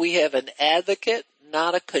sin, we have an advocate,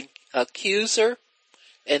 not a accuser,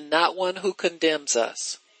 and not one who condemns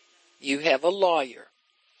us. You have a lawyer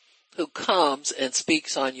who comes and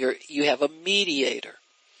speaks on you have a mediator.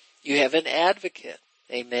 You have an advocate.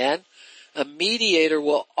 Amen. A mediator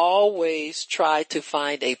will always try to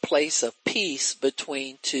find a place of peace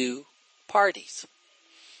between two parties.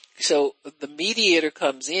 So the mediator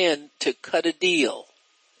comes in to cut a deal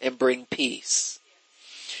and bring peace.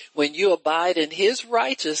 When you abide in his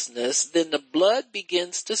righteousness, then the blood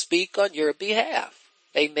begins to speak on your behalf.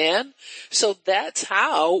 Amen. So that's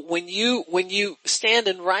how when you stand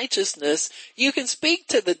in righteousness, you can speak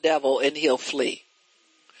to the devil and he'll flee.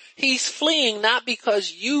 He's fleeing not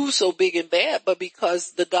because you so big and bad, but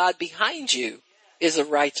because the God behind you is a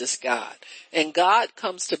righteous God. And God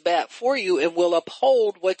comes to bat for you and will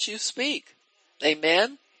uphold what you speak.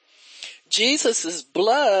 Amen. Jesus'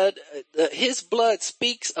 blood, his blood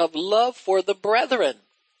speaks of love for the brethren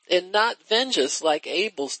and not vengeance like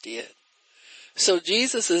Abel's did. So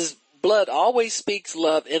Jesus' blood always speaks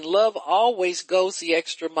love, and love always goes the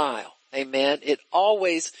extra mile. Amen. It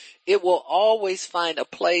will always find a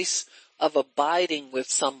place of abiding with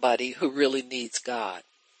somebody who really needs God.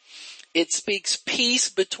 It speaks peace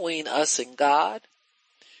between us and God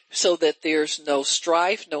so that there's no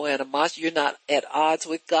strife, no animosity. You're not at odds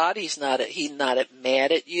with God. He's not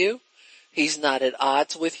mad at you. He's not at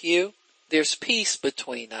odds with you. There's peace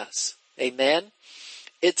between us. Amen.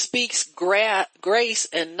 It speaks grace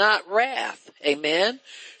and not wrath. Amen.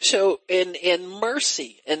 So in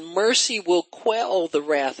mercy, and mercy will quell the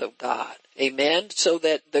wrath of God. Amen. So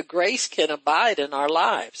that the grace can abide in our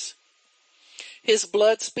lives. His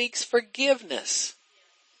blood speaks forgiveness.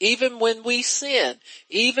 Even when we sin,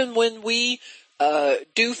 even when we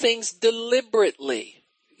do things deliberately.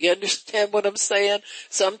 You understand what I'm saying?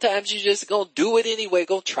 Sometimes you just gonna do it anyway,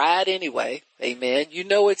 gonna try it anyway. Amen. You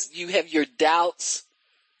know you have your doubts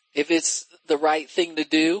if it's the right thing to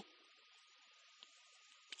do.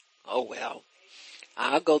 Oh well,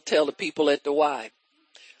 I'll go tell the people at the Y.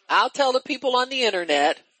 I'll tell the people on the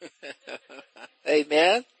internet.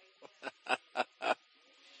 Amen.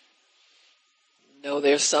 No,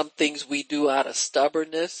 there's some things we do out of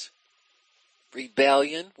stubbornness,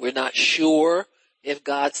 rebellion. We're not sure if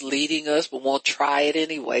God's leading us, but won't try it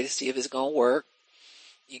anyway to see if it's going to work.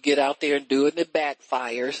 You get out there and do it and it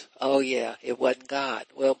backfires. Oh yeah, it wasn't God.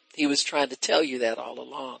 Well, he was trying to tell you that all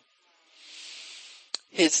along.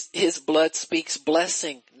 His blood speaks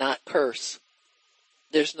blessing, not curse.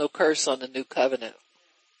 There's no curse on the new covenant.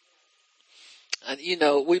 And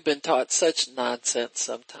we've been taught such nonsense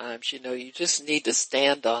sometimes. You just need to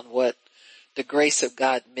stand on what the grace of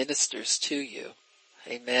God ministers to you.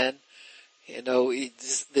 Amen.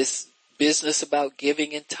 This business about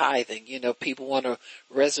giving and tithing, people want to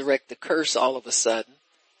resurrect the curse all of a sudden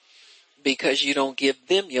because you don't give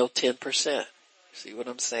them your 10%. See what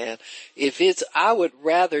I'm saying? I would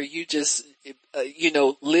rather you just,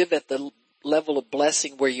 live at the level of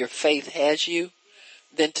blessing where your faith has you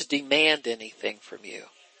than to demand anything from you.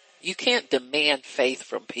 You can't demand faith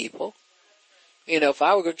from people. If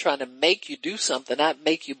I were going to try to make you do something, I'd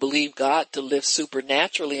make you believe God to live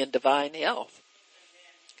supernaturally in divine health.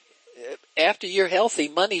 After you're healthy,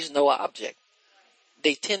 money's no object.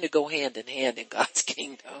 They tend to go hand in hand in God's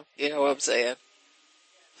kingdom. You know what I'm saying?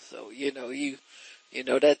 So,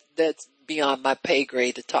 that's beyond my pay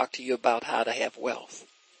grade to talk to you about how to have wealth.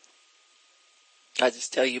 I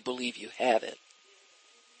just tell you, believe you have it.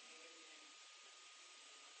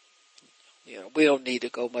 We don't need to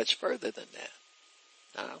go much further than that.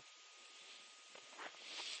 No.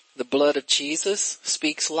 The blood of Jesus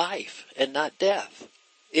speaks life and not death.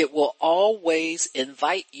 It will always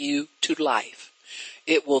invite you to life.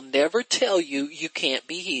 It will never tell you you can't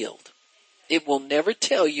be healed. It will never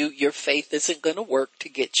tell you your faith isn't going to work to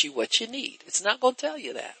get you what you need. It's not going to tell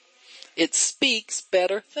you that. It speaks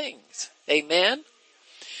better things. Amen?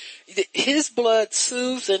 His blood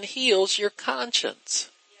soothes and heals your conscience.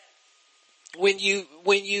 When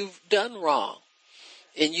you've done wrong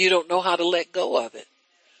and you don't know how to let go of it,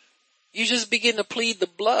 you just begin to plead the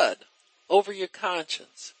blood over your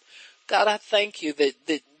conscience. God, I thank you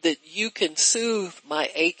that you can soothe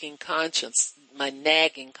my aching conscience, my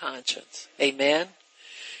nagging conscience. Amen.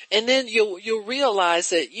 And then you'll realize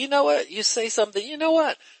that, you know what, you say something, you know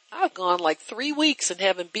what, I've gone like 3 weeks and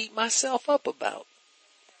haven't beat myself up about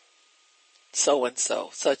so and so,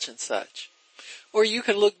 such and such. Or you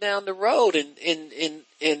can look down the road and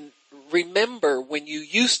remember when you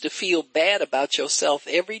used to feel bad about yourself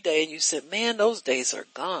every day and you said, man, those days are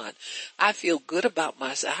gone. I feel good about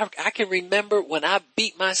myself. I can remember when I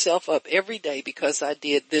beat myself up every day because I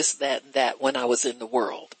did this, that, and that when I was in the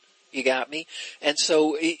world. You got me? And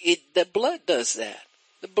so the blood does that.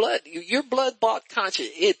 The blood, your blood-bought conscience,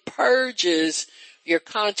 it purges your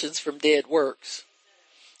conscience from dead works.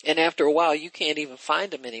 And after a while, you can't even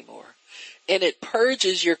find them anymore. And it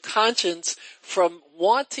purges your conscience from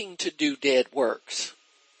wanting to do dead works.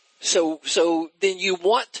 So then you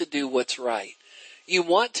want to do what's right. You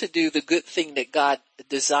want to do the good thing that God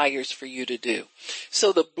desires for you to do.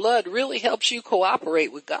 So the blood really helps you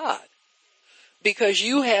cooperate with God because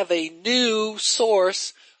you have a new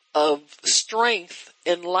source of strength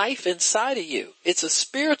and life inside of you. It's a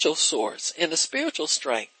spiritual source and a spiritual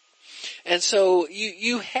strength. And so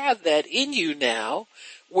you have that in you now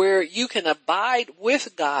where you can abide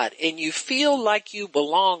with God and you feel like you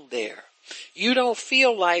belong there. You don't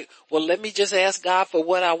feel like, well, let me just ask God for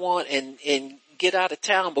what I want and get out of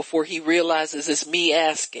town before he realizes it's me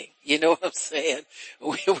asking. You know what I'm saying?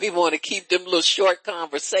 We want to keep them little short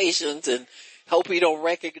conversations and hope he don't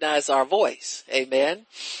recognize our voice. Amen.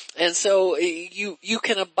 And so you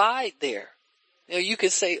can abide there. You know, you can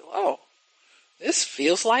say, oh, this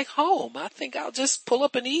feels like home. I think I'll just pull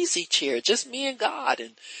up an easy chair, just me and God,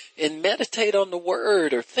 and meditate on the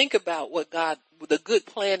word or think about what God, the good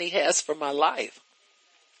plan he has for my life.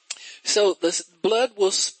 So the blood will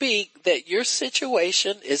speak that your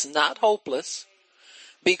situation is not hopeless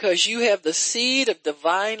because you have the seed of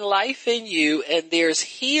divine life in you and there's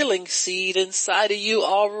healing seed inside of you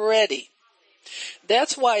already.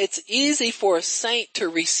 That's why it's easy for a saint to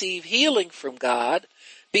receive healing from God,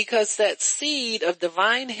 because that seed of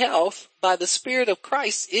divine health by the Spirit of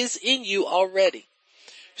Christ is in you already.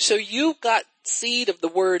 So you've got seed of the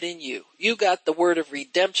word in you. You got the word of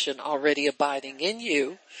redemption already abiding in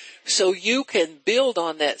you. So you can build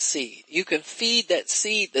on that seed. You can feed that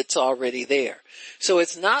seed that's already there. So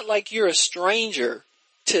it's not like you're a stranger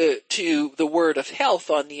to the word of health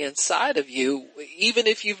on the inside of you, even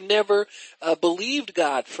if you've never believed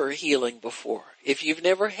God for healing before. If you've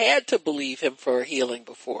never had to believe him for healing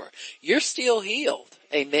before, you're still healed.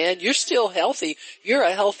 Amen. You're still healthy. You're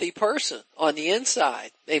a healthy person on the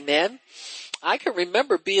inside. Amen. I can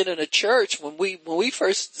remember being in a church when we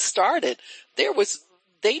first started,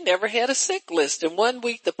 they never had a sick list. And one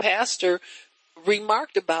week the pastor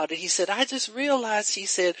remarked about it. He said, I just realized, he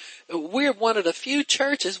said, we're one of the few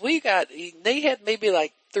churches they had maybe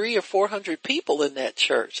like 300 or 400 people in that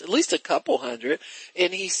church, at least a couple hundred.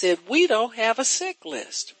 And he said, we don't have a sick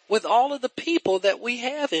list with all of the people that we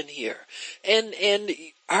have in here. And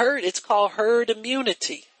it's called herd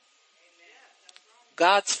immunity.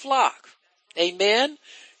 God's flock. Amen.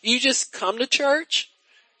 You just come to church,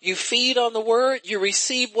 you feed on the word, you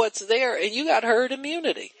receive what's there, and you got herd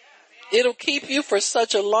immunity. It'll keep you for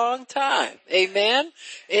such a long time. Amen.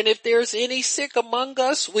 And if there's any sick among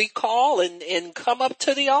us, we call and come up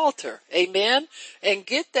to the altar. Amen. And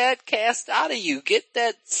get that cast out of you. Get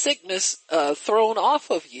that sickness thrown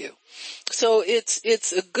off of you. So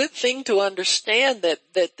it's a good thing to understand that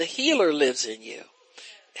the healer lives in you.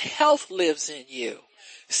 Health lives in you.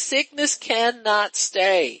 Sickness cannot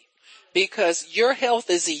stay because your health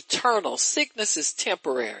is eternal. Sickness is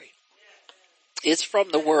temporary. It's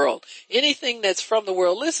from the world. Anything that's from the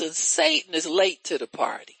world. Listen, Satan is late to the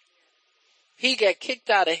party. He got kicked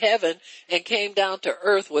out of heaven and came down to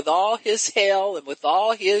earth with all his hell and with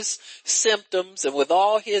all his symptoms and with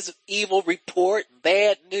all his evil report and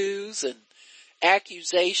bad news and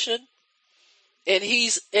accusation. And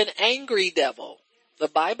he's an angry devil. The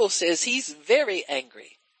Bible says he's very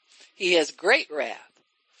angry. He has great wrath.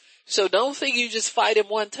 So don't think you just fight him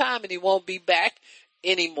one time and he won't be back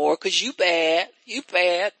anymore because you bad.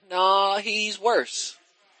 No, he's worse.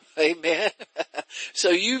 Amen. So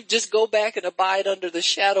you just go back and abide under the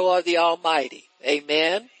shadow of the Almighty.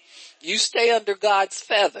 Amen. You stay under God's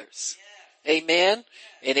feathers. Amen.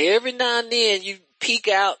 And every now and then you peek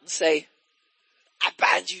out and say, I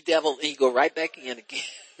bind you, devil, and you go right back in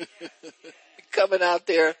again. Coming out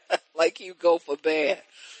there like you go for bad.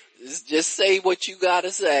 Just say what you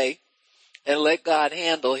gotta say and let God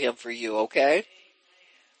handle him for you, okay?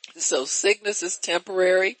 So sickness is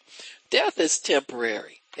temporary. Death is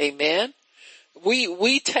temporary. Amen.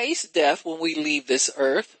 We taste death when we leave this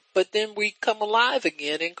earth, but then we come alive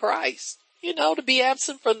again in Christ. You know, to be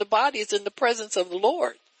absent from the body is in the presence of the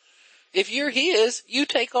Lord. If you're his, you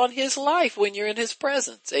take on his life when you're in his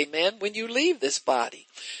presence. Amen. When you leave this body.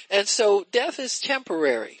 And so death is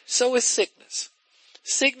temporary. So is sickness.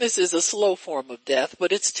 Sickness is a slow form of death,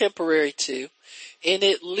 but it's temporary too. And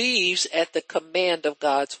it leaves at the command of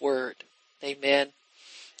God's word. Amen.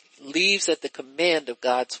 Leaves at the command of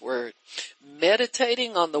God's word.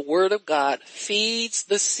 Meditating on the word of God feeds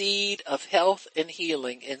the seed of health and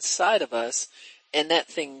healing inside of us, and that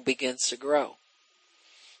thing begins to grow.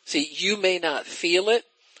 See, you may not feel it.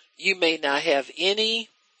 You may not have any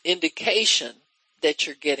indication that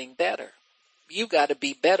you're getting better. You got to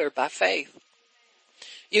be better by faith.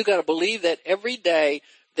 You got to believe that every day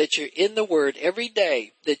that you're in the Word, every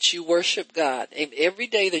day that you worship God, and every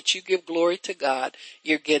day that you give glory to God,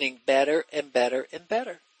 you're getting better and better and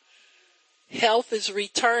better. Health is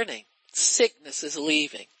returning. Sickness is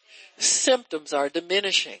leaving. Symptoms are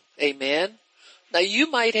diminishing. Amen. Now you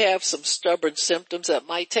might have some stubborn symptoms that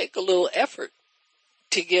might take a little effort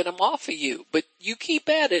to get them off of you, but you keep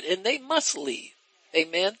at it and they must leave.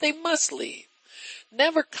 Amen. They must leave.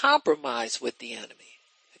 Never compromise with the enemy.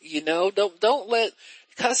 You know, don't let,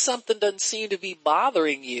 because something doesn't seem to be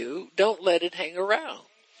bothering you, don't let it hang around.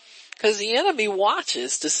 Because the enemy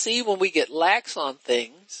watches to see when we get lax on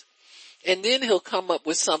things, and then he'll come up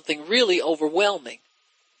with something really overwhelming.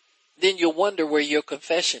 Then you'll wonder where your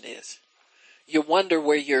confession is. You wonder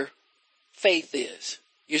where your faith is.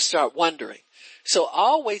 You start wondering. So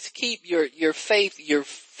always keep your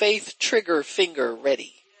faith trigger finger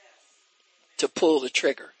ready to pull the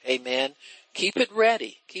trigger. Amen. Keep it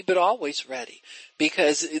ready. Keep it always ready,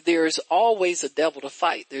 because there's always a devil to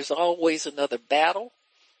fight. There's always another battle.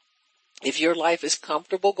 If your life is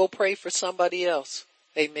comfortable, go pray for somebody else.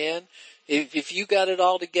 Amen. If you got it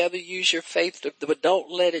all together, use your faith, but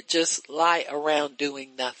don't let it just lie around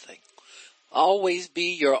doing nothing. Always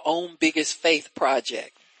be your own biggest faith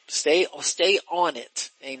project. Stay on it.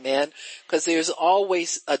 Amen. Because there's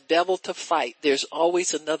always a devil to fight. There's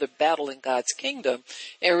always another battle in God's kingdom.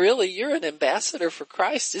 And really, you're an ambassador for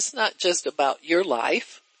Christ. It's not just about your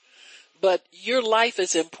life, but your life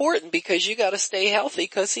is important because you got to stay healthy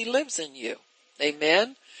because he lives in you.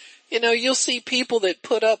 Amen. You know, you'll see people that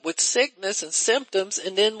put up with sickness and symptoms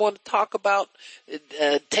and then want to talk about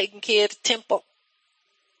taking care of the temple.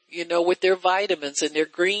 You know, with their vitamins and their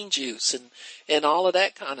green juice and all of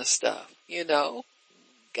that kind of stuff, you know.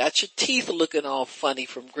 Got your teeth looking all funny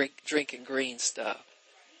from drinking green stuff.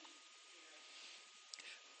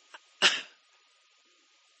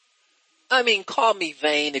 I mean, call me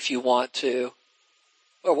vain if you want to,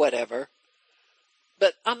 or whatever.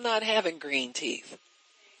 But I'm not having green teeth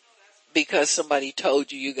because somebody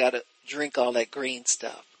told you gotta drink all that green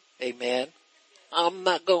stuff. Amen. I'm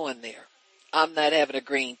not going there. I'm not having a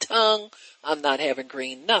green tongue. I'm not having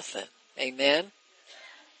green nothing. Amen.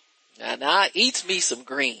 And I eats me some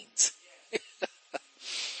greens.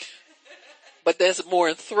 But that's more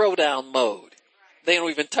in throwdown mode. They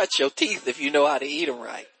don't even touch your teeth if you know how to eat them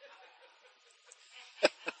right.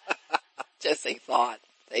 Just a thought.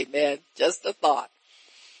 Amen. Just a thought.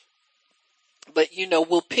 But you know,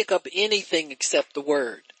 we'll pick up anything except the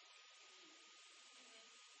word.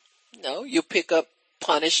 No, you'll pick up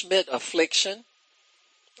punishment, affliction,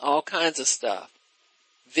 all kinds of stuff.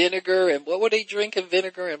 Vinegar and what were they drinking?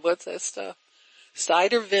 Vinegar and what's that stuff?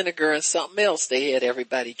 Cider vinegar and something else they had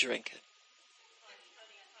everybody drinking.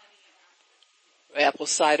 Apple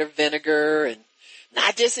cider vinegar and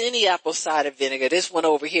not just any apple cider vinegar. This one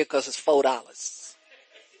over here because it's $4.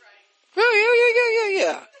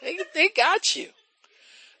 Yeah. They got you.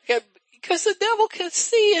 Because the devil can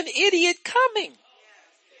see an idiot coming.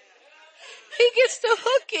 He gets the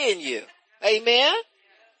hook in you. Amen.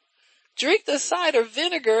 Drink the cider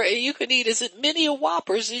vinegar and you can eat as many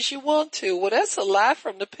Whoppers as you want to. Well, that's a lie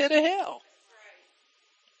from the pit of hell.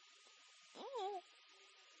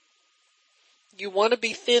 You want to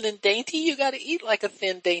be thin and dainty? You got to eat like a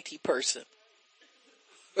thin, dainty person.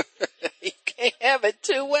 You can't have it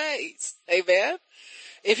two ways. Amen.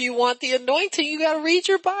 If you want the anointing, you got to read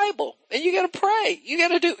your Bible and you got to pray. You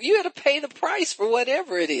got to pay the price for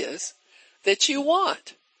whatever it is that you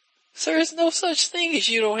want. So there's no such thing as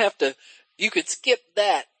you could skip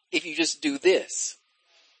that if you just do this.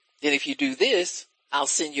 Then if you do this, I'll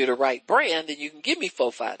send you the right brand and you can give me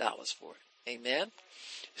 $4, $5 for it. Amen.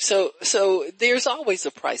 So there's always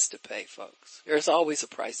a price to pay, folks. There's always a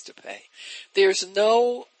price to pay. There's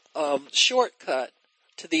no, shortcut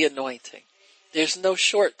to the anointing. There's no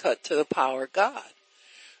shortcut to the power of God.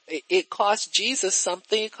 It cost Jesus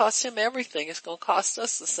something. It cost him everything. It's going to cost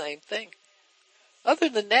us the same thing. Other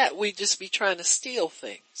than that, we just be trying to steal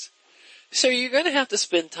things. So you're going to have to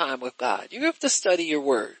spend time with God. You have to study your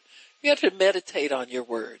word. You have to meditate on your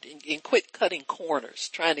word and quit cutting corners,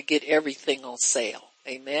 trying to get everything on sale.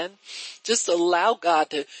 Amen. Just allow God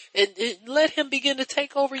to, and let him begin to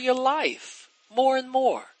take over your life more and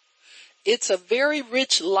more. It's a very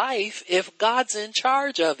rich life if God's in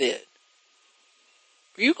charge of it.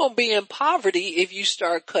 You're going to be in poverty if you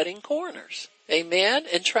start cutting corners. Amen.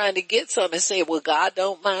 And trying to get something and say, well, God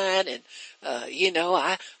don't mind. And,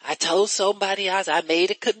 I told somebody else, I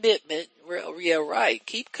made a commitment. Well, yeah, right.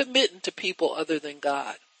 Keep committing to people other than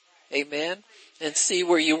God. Amen. And see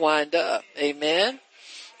where you wind up. Amen.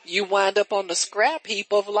 You wind up on the scrap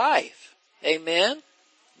heap of life. Amen.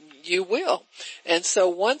 You will. And so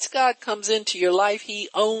once God comes into your life, he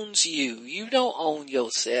owns you. You don't own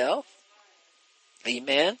yourself.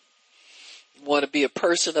 Amen. You want to be a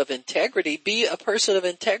person of integrity, be a person of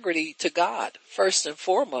integrity to God first and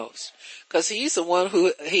foremost, because he's the one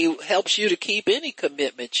he helps you to keep any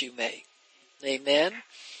commitment you make. Amen.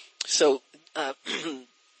 So,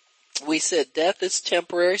 we said death is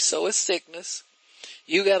temporary, so is sickness.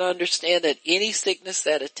 You got to understand that any sickness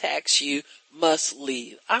that attacks you must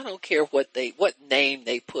leave. I don't care what name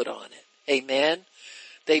they put on it. Amen.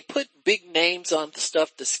 They put big names on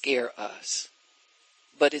stuff to scare us,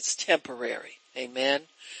 but it's temporary. Amen.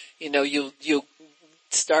 You'll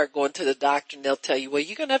start going to the doctor and they'll tell you, well,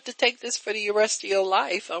 you're going to have to take this for the rest of your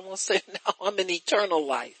life. I'm going to say, no, I'm in eternal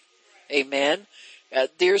life. Amen.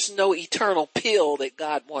 There's no eternal pill that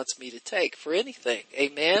God wants me to take for anything.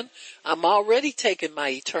 Amen. I'm already taking my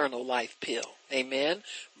eternal life pill. Amen.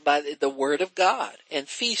 By the word of God, and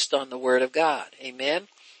feast on the word of God. Amen.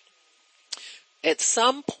 At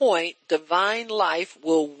some point, divine life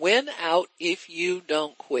will win out if you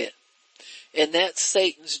don't quit. And that's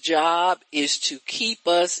Satan's job, is to keep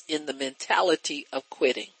us in the mentality of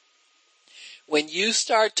quitting. When you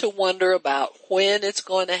start to wonder about when it's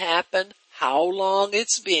going to happen, how long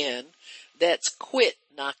it's been, that's quit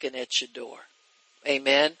knocking at your door.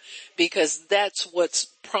 Amen. Because that's what's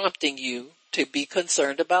prompting you to be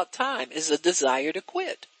concerned about time, is a desire to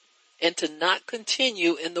quit and to not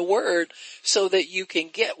continue in the word so that you can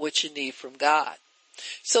get what you need from God.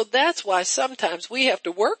 So that's why sometimes we have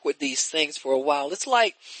to work with these things for a while. It's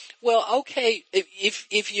like, well, okay,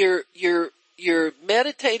 if you're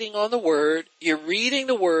meditating on the word, you're reading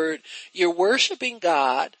the word, you're worshiping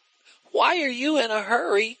God, why are you in a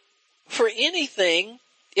hurry for anything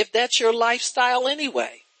if that's your lifestyle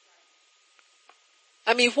anyway?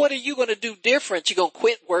 I mean, what are you going to do different? You going to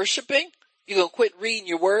quit worshiping? You going to quit reading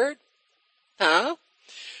your word? Huh?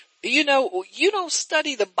 You don't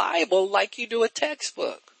study the Bible like you do a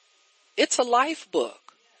textbook. It's a life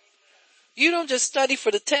book. You don't just study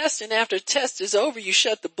for the test and after the test is over, you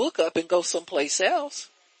shut the book up and go someplace else.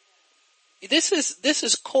 This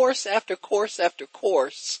is course after course after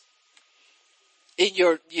course in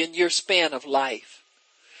your span of life.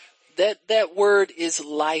 That word is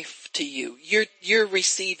life to you. You're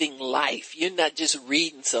receiving life. You're not just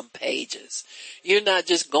reading some pages. You're not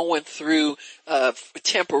just going through,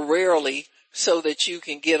 temporarily so that you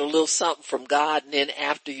can get a little something from God and then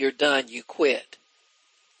after you're done, you quit.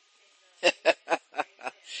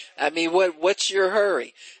 I mean, what's your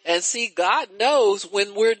hurry? And see, God knows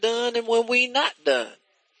when we're done and when we're not done.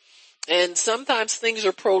 And sometimes things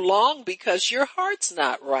are prolonged because your heart's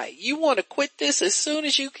not right. You want to quit this as soon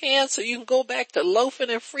as you can so you can go back to loafing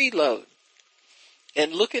and freeloading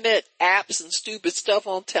and looking at apps and stupid stuff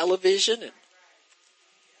on television.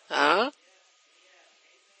 And,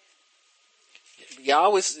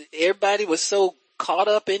 everybody was so caught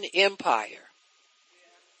up in empire.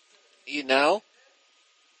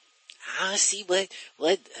 I see what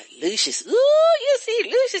Lucius, you see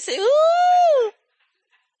Lucius say, ooh.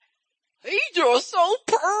 He just so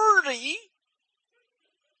pretty.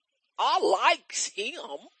 I likes him.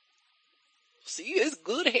 See his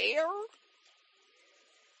good hair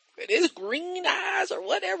and his green eyes or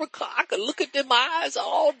whatever. I could look at them eyes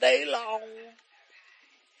all day long.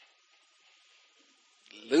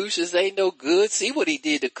 Lucius ain't no good. See what he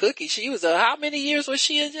did to Cookie. She was how many years was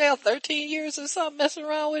she in jail? 13 years or something, messing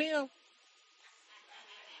around with him.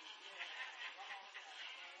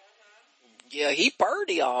 Yeah, he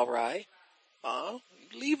purty all right.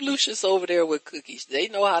 Leave Lucius over there with Cookies. They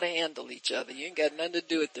know how to handle each other. You ain't got nothing to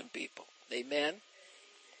do with them people. Amen.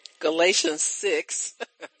 Galatians 6,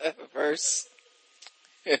 verse.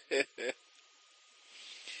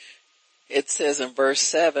 It says in verse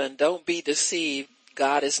 7, don't be deceived.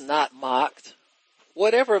 God is not mocked.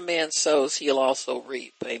 Whatever a man sows, he'll also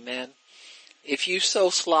reap. Amen. If you sow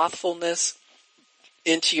slothfulness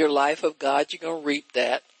into your life of God, you're going to reap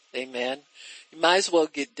that. Amen. You might as well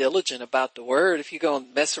get diligent about the word. If you're going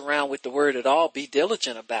to mess around with the word at all, be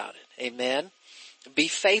diligent about it. Amen. Be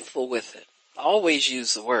faithful with it. Always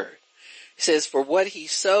use the word. He says, for what he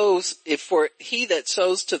sows, for he that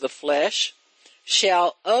sows to the flesh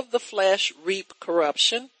shall of the flesh reap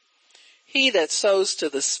corruption. He that sows to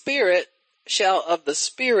the Spirit shall of the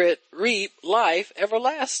Spirit reap life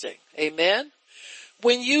everlasting. Amen.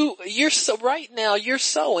 When right now you're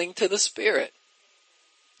sowing to the Spirit.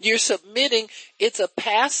 You're submitting. It's a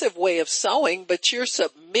passive way of sowing, but you're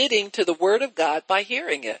submitting to the Word of God by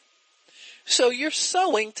hearing it. So you're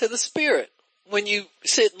sowing to the Spirit when you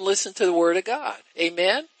sit and listen to the Word of God.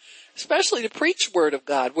 Amen. Especially the preached Word of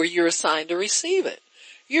God where you're assigned to receive it.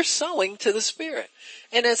 You're sowing to the Spirit.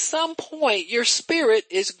 And at some point, your spirit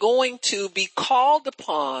is going to be called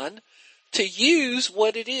upon to use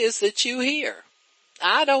what it is that you hear.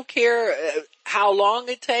 I don't care how long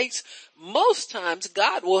it takes. Most times,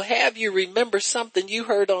 God will have you remember something you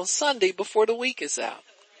heard on Sunday before the week is out.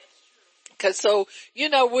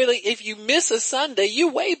 Really, if you miss a Sunday,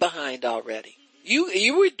 you're way behind already.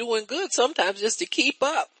 You were doing good sometimes just to keep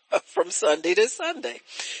up from Sunday to Sunday.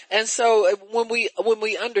 And so when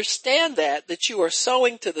we understand that you are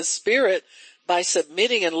sowing to the Spirit by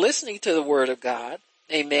submitting and listening to the Word of God,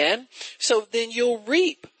 amen, so then you'll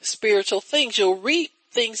reap spiritual things. You'll reap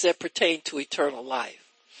things that pertain to eternal life.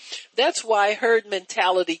 That's why herd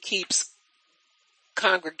mentality keeps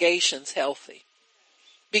congregations healthy.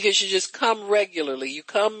 Because you just come regularly. You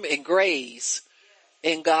come and graze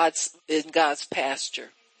in God's pasture.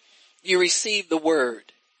 You receive the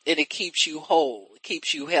Word. And it keeps you whole. It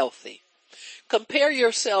keeps you healthy. Compare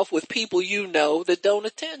yourself with people you know that don't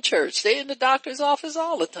attend church. They're in the doctor's office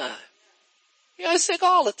all the time. They're sick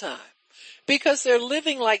all the time. Because they're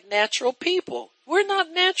living like natural people. We're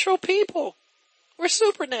not natural people. We're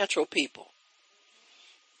supernatural people.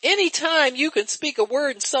 Anytime you can speak a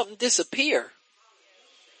word and something disappear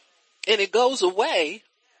and it goes away,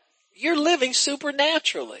 you're living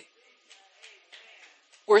supernaturally.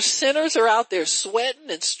 Where sinners are out there sweating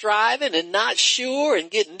and striving and not sure and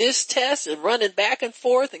getting this test and running back and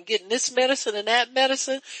forth and getting this medicine and that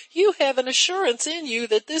medicine, you have an assurance in you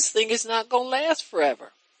that this thing is not going to last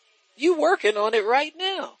forever. You working on it right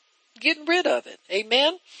now, getting rid of it.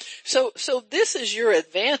 Amen. So this is your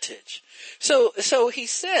advantage. So he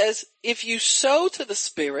says, if you sow to the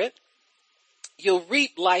Spirit, you'll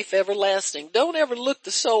reap life everlasting. Don't ever look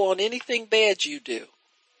to sow on anything bad you do.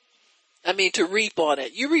 To reap on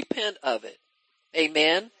it. You repent of it.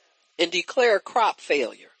 Amen. And declare crop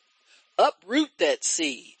failure. Uproot that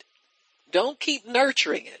seed. Don't keep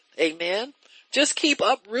nurturing it. Amen. Just keep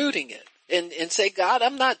uprooting it and say, God,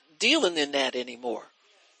 I'm not dealing in that anymore.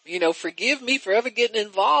 Forgive me for ever getting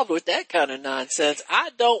involved with that kind of nonsense. I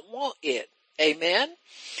don't want it. Amen.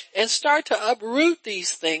 And start to uproot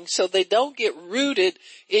these things so they don't get rooted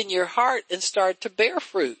in your heart and start to bear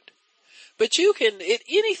fruit. But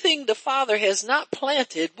anything the Father has not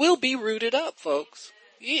planted will be rooted up, folks.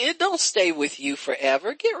 It don't stay with you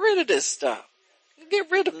forever. Get rid of this stuff. Get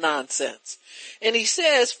rid of nonsense. And he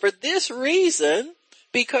says, for this reason,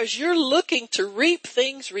 because you're looking to reap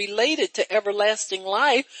things related to everlasting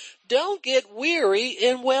life, don't get weary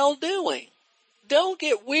in well-doing. Don't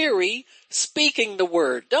get weary speaking the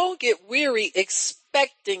word. Don't get weary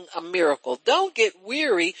expecting a miracle. Don't get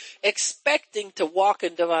weary expecting to walk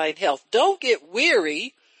in divine health. Don't get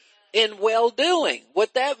weary in well-doing.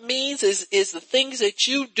 What that means is the things that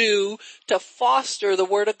you do to foster the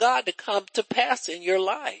Word of God to come to pass in your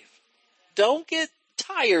life. Don't get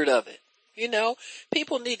tired of it.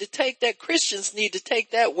 People need to Christians need to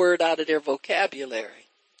take that word out of their vocabulary.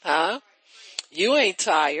 Huh? You ain't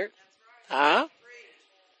tired. Huh?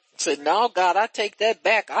 Said, no, God, I take that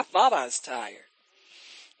back. I thought I was tired.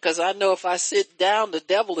 Because I know if I sit down, the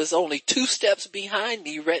devil is only 2 steps behind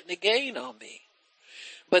me, ready to gain on me.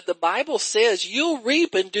 But the Bible says you'll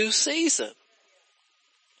reap in due season.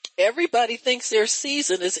 Everybody thinks their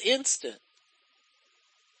season is instant.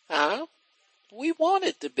 Huh? We want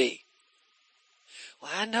it to be.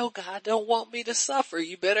 Well, I know God don't want me to suffer.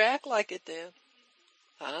 You better act like it then.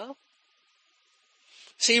 Huh?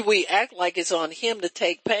 See, we act like it's on him to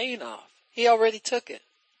take pain off. He already took it.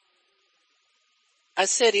 I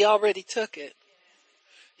said he already took it.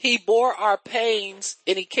 He bore our pains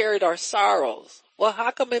and he carried our sorrows. Well,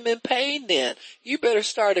 how come I'm in pain then? You better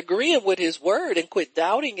start agreeing with his word and quit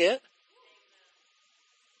doubting it.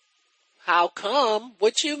 How come?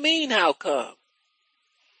 What you mean, how come?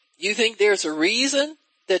 You think there's a reason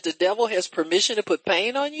that the devil has permission to put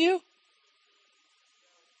pain on you?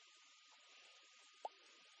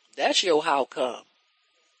 That's your how come.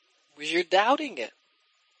 Because you're doubting it.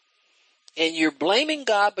 And you're blaming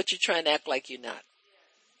God, but you're trying to act like you're not.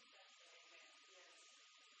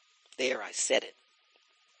 There, I said it.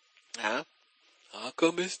 Huh? How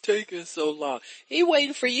come it's taking so long? He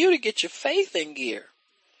waiting for you to get your faith in gear.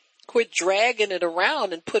 Quit dragging it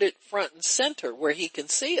around and put it front and center where he can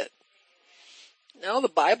see it. Now the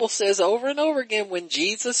Bible says over and over again, when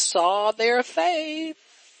Jesus saw their faith,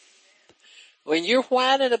 when you're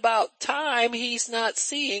whining about time, he's not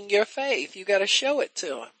seeing your faith. You got to show it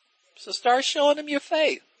to him. So start showing him your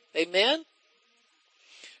faith. Amen.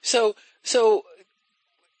 So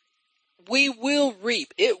we will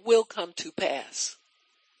reap. It will come to pass.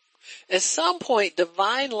 At some point,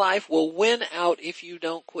 divine life will win out if you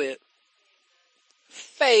don't quit.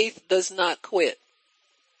 Faith does not quit.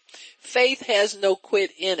 Faith has no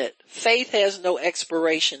quit in it. Faith has no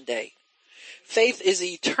expiration date. Faith is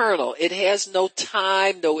eternal. It has no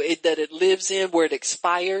time that it lives in where it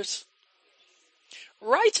expires.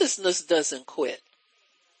 Righteousness doesn't quit.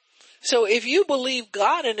 So if you believe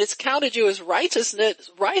God and it's counted you as righteousness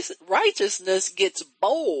gets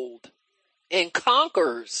bold and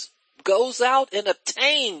conquers, goes out and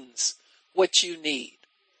obtains what you need.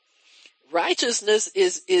 Righteousness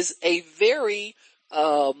is a very,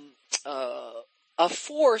 a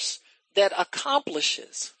force that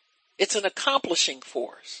accomplishes. It's an accomplishing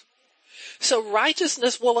force. So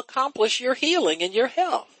righteousness will accomplish your healing and your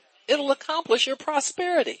health. It'll accomplish your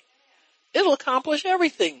prosperity. It'll accomplish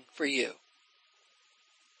everything for you.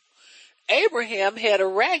 Abraham had a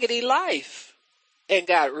raggedy life and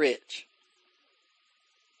got rich.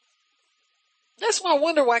 That's why I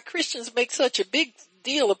wonder why Christians make such a big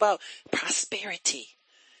deal about prosperity,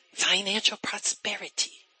 financial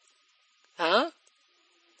prosperity. Huh?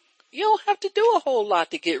 You don't have to do a whole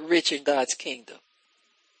lot to get rich in God's kingdom.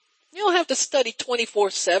 You don't have to study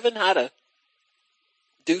 24/7 how to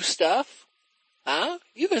do stuff. Huh?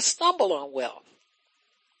 You can stumble on wealth.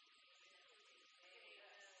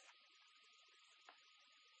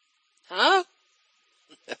 Huh?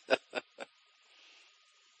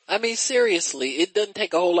 I mean, seriously, it doesn't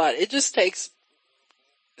take a whole lot. It just takes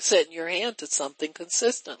setting your hand to something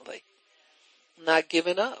consistently. Not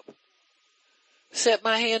giving up. Set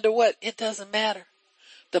my hand to what? It doesn't matter.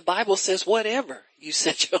 The Bible says whatever you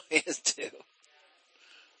set your hands to.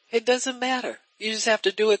 It doesn't matter. You just have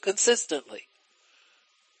to do it consistently.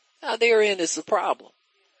 Now therein is the problem.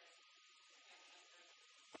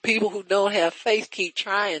 People who don't have faith keep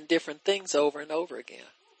trying different things over and over again.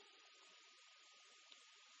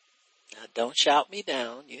 Now don't shout me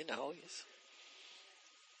down, you know.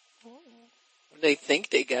 They think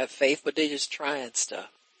they got faith, but they're just trying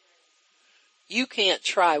stuff. You can't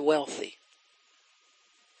try wealthy.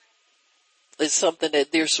 It's something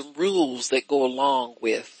that there's some rules that go along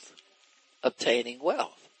with obtaining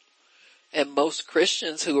wealth. And most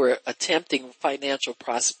Christians who are attempting financial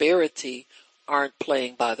prosperity aren't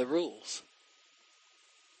playing by the rules,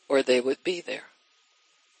 or they would be there.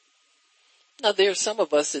 Now there's some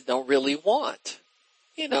of us that don't really want,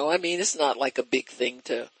 it's not like a big thing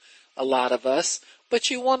to a lot of us, but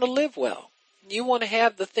you want to live well. You want to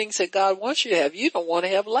have the things that God wants you to have. You don't want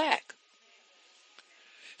to have lack.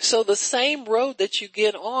 So the same road that you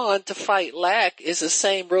get on to fight lack is the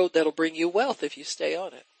same road that'll bring you wealth if you stay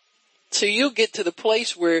on it. So you'll get to the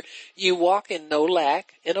place where you walk in no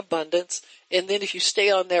lack, in abundance, and then if you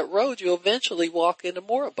stay on that road, you'll eventually walk into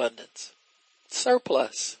more abundance,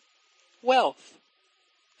 surplus, wealth.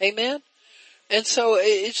 Amen? And so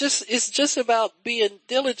it's just about being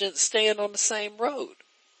diligent, staying on the same road,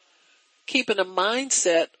 keeping a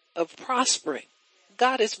mindset of prospering.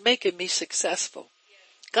 God is making me successful.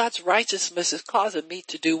 God's righteousness is causing me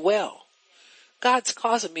to do well. God's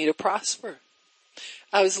causing me to prosper.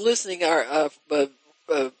 I was listening our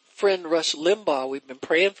friend Rush Limbaugh. We've been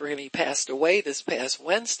praying for him. He passed away this past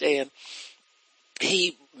Wednesday, and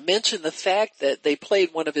he mentioned the fact that they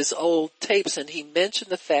played one of his old tapes, and he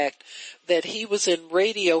mentioned the fact that he was in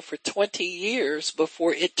radio for 20 years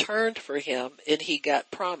before it turned for him and he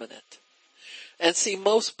got prominent. And see,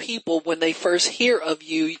 most people, when they first hear of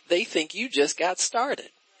you, they think you just got started.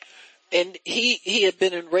 And he had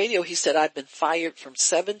been in radio. He said, I've been fired from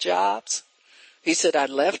 7 jobs. He said, I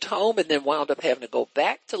left home and then wound up having to go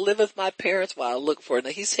back to live with my parents while I looked for it.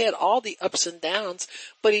 Now, he's had all the ups and downs,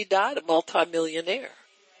 but he died a multimillionaire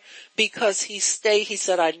because he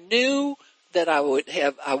said, I knew that I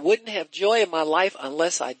wouldn't have joy in my life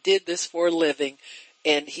unless I did this for a living.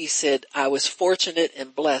 And he said, I was fortunate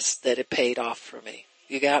and blessed that it paid off for me.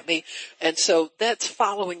 You got me? And so that's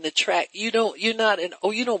following the track. You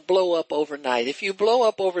don't blow up overnight. If you blow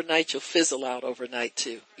up overnight, you'll fizzle out overnight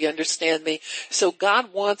too. You understand me? So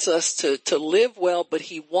God wants us to live well, but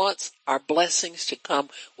he wants our blessings to come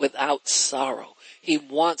without sorrow. He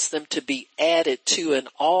wants them to be added to an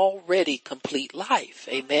already complete life.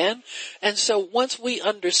 Amen. And so once we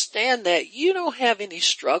understand that, you don't have any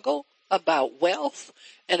struggle about wealth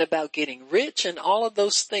and about getting rich and all of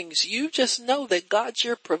those things. You just know that God's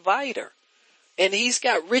your provider and he's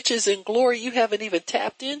got riches and glory you haven't even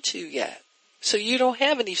tapped into yet. So you don't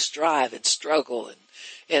have any strive and struggle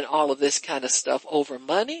and all of this kind of stuff over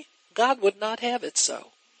money. God would not have it so.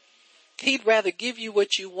 He'd rather give you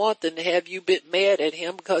what you want than to have you bit mad at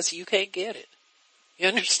him because you can't get it. You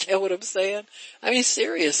understand what I'm saying? I mean,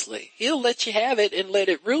 seriously, he'll let you have it and let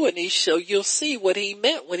it ruin you so you'll see what he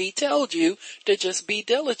meant when he told you to just be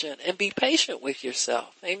diligent and be patient with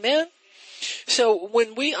yourself. Amen? So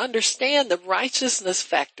when we understand the righteousness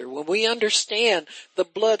factor, when we understand the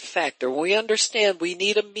blood factor, when we understand we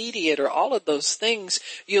need a mediator, all of those things,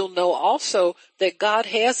 you'll know also that God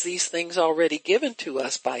has these things already given to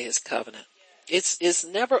us by his covenant. It's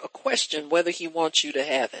never a question whether he wants you to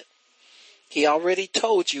have it. He already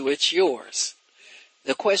told you it's yours.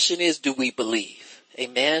 The question is, do we believe?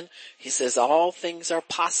 Amen. He says all things are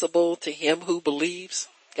possible to him who believes.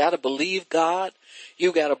 Got to believe God.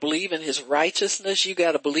 You got to believe in his righteousness. You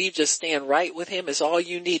got to believe just stand right with him is all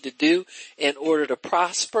you need to do in order to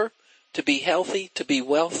prosper, to be healthy, to be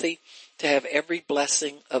wealthy, to have every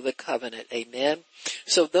blessing of the covenant. Amen.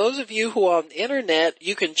 So those of you who are on the internet,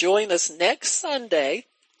 you can join us next Sunday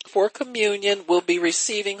for communion. We'll be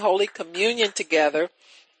receiving Holy Communion together.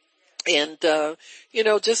 And,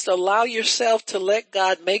 just allow yourself to let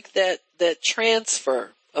God make that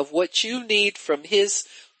transfer of what you need from his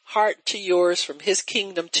heart to yours, from his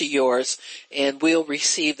kingdom to yours. And we'll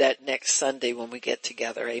receive that next Sunday when we get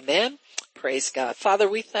together. Amen. Praise God. Father,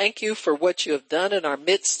 we thank you for what you have done in our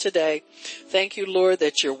midst today. Thank you, Lord,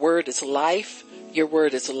 that your word is life. Your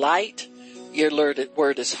word is light. Your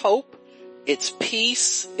word is hope. It's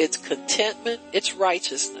peace, it's contentment, it's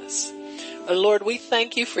righteousness. And Lord, we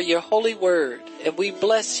thank you for your holy word and we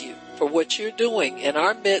bless you for what you're doing in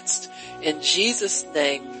our midst. In Jesus'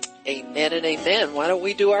 name, amen and amen. Why don't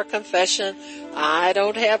we do our confession? I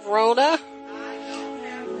don't have Rona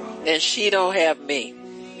and she don't have me.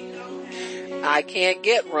 I can't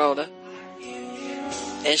get Rona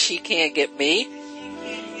and she can't get me.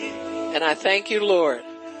 And I thank you, Lord,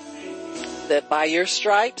 that by your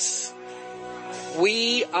stripes,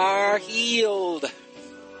 we are healed.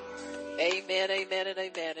 Amen, amen, and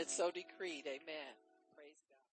amen. It's so decreed. Amen.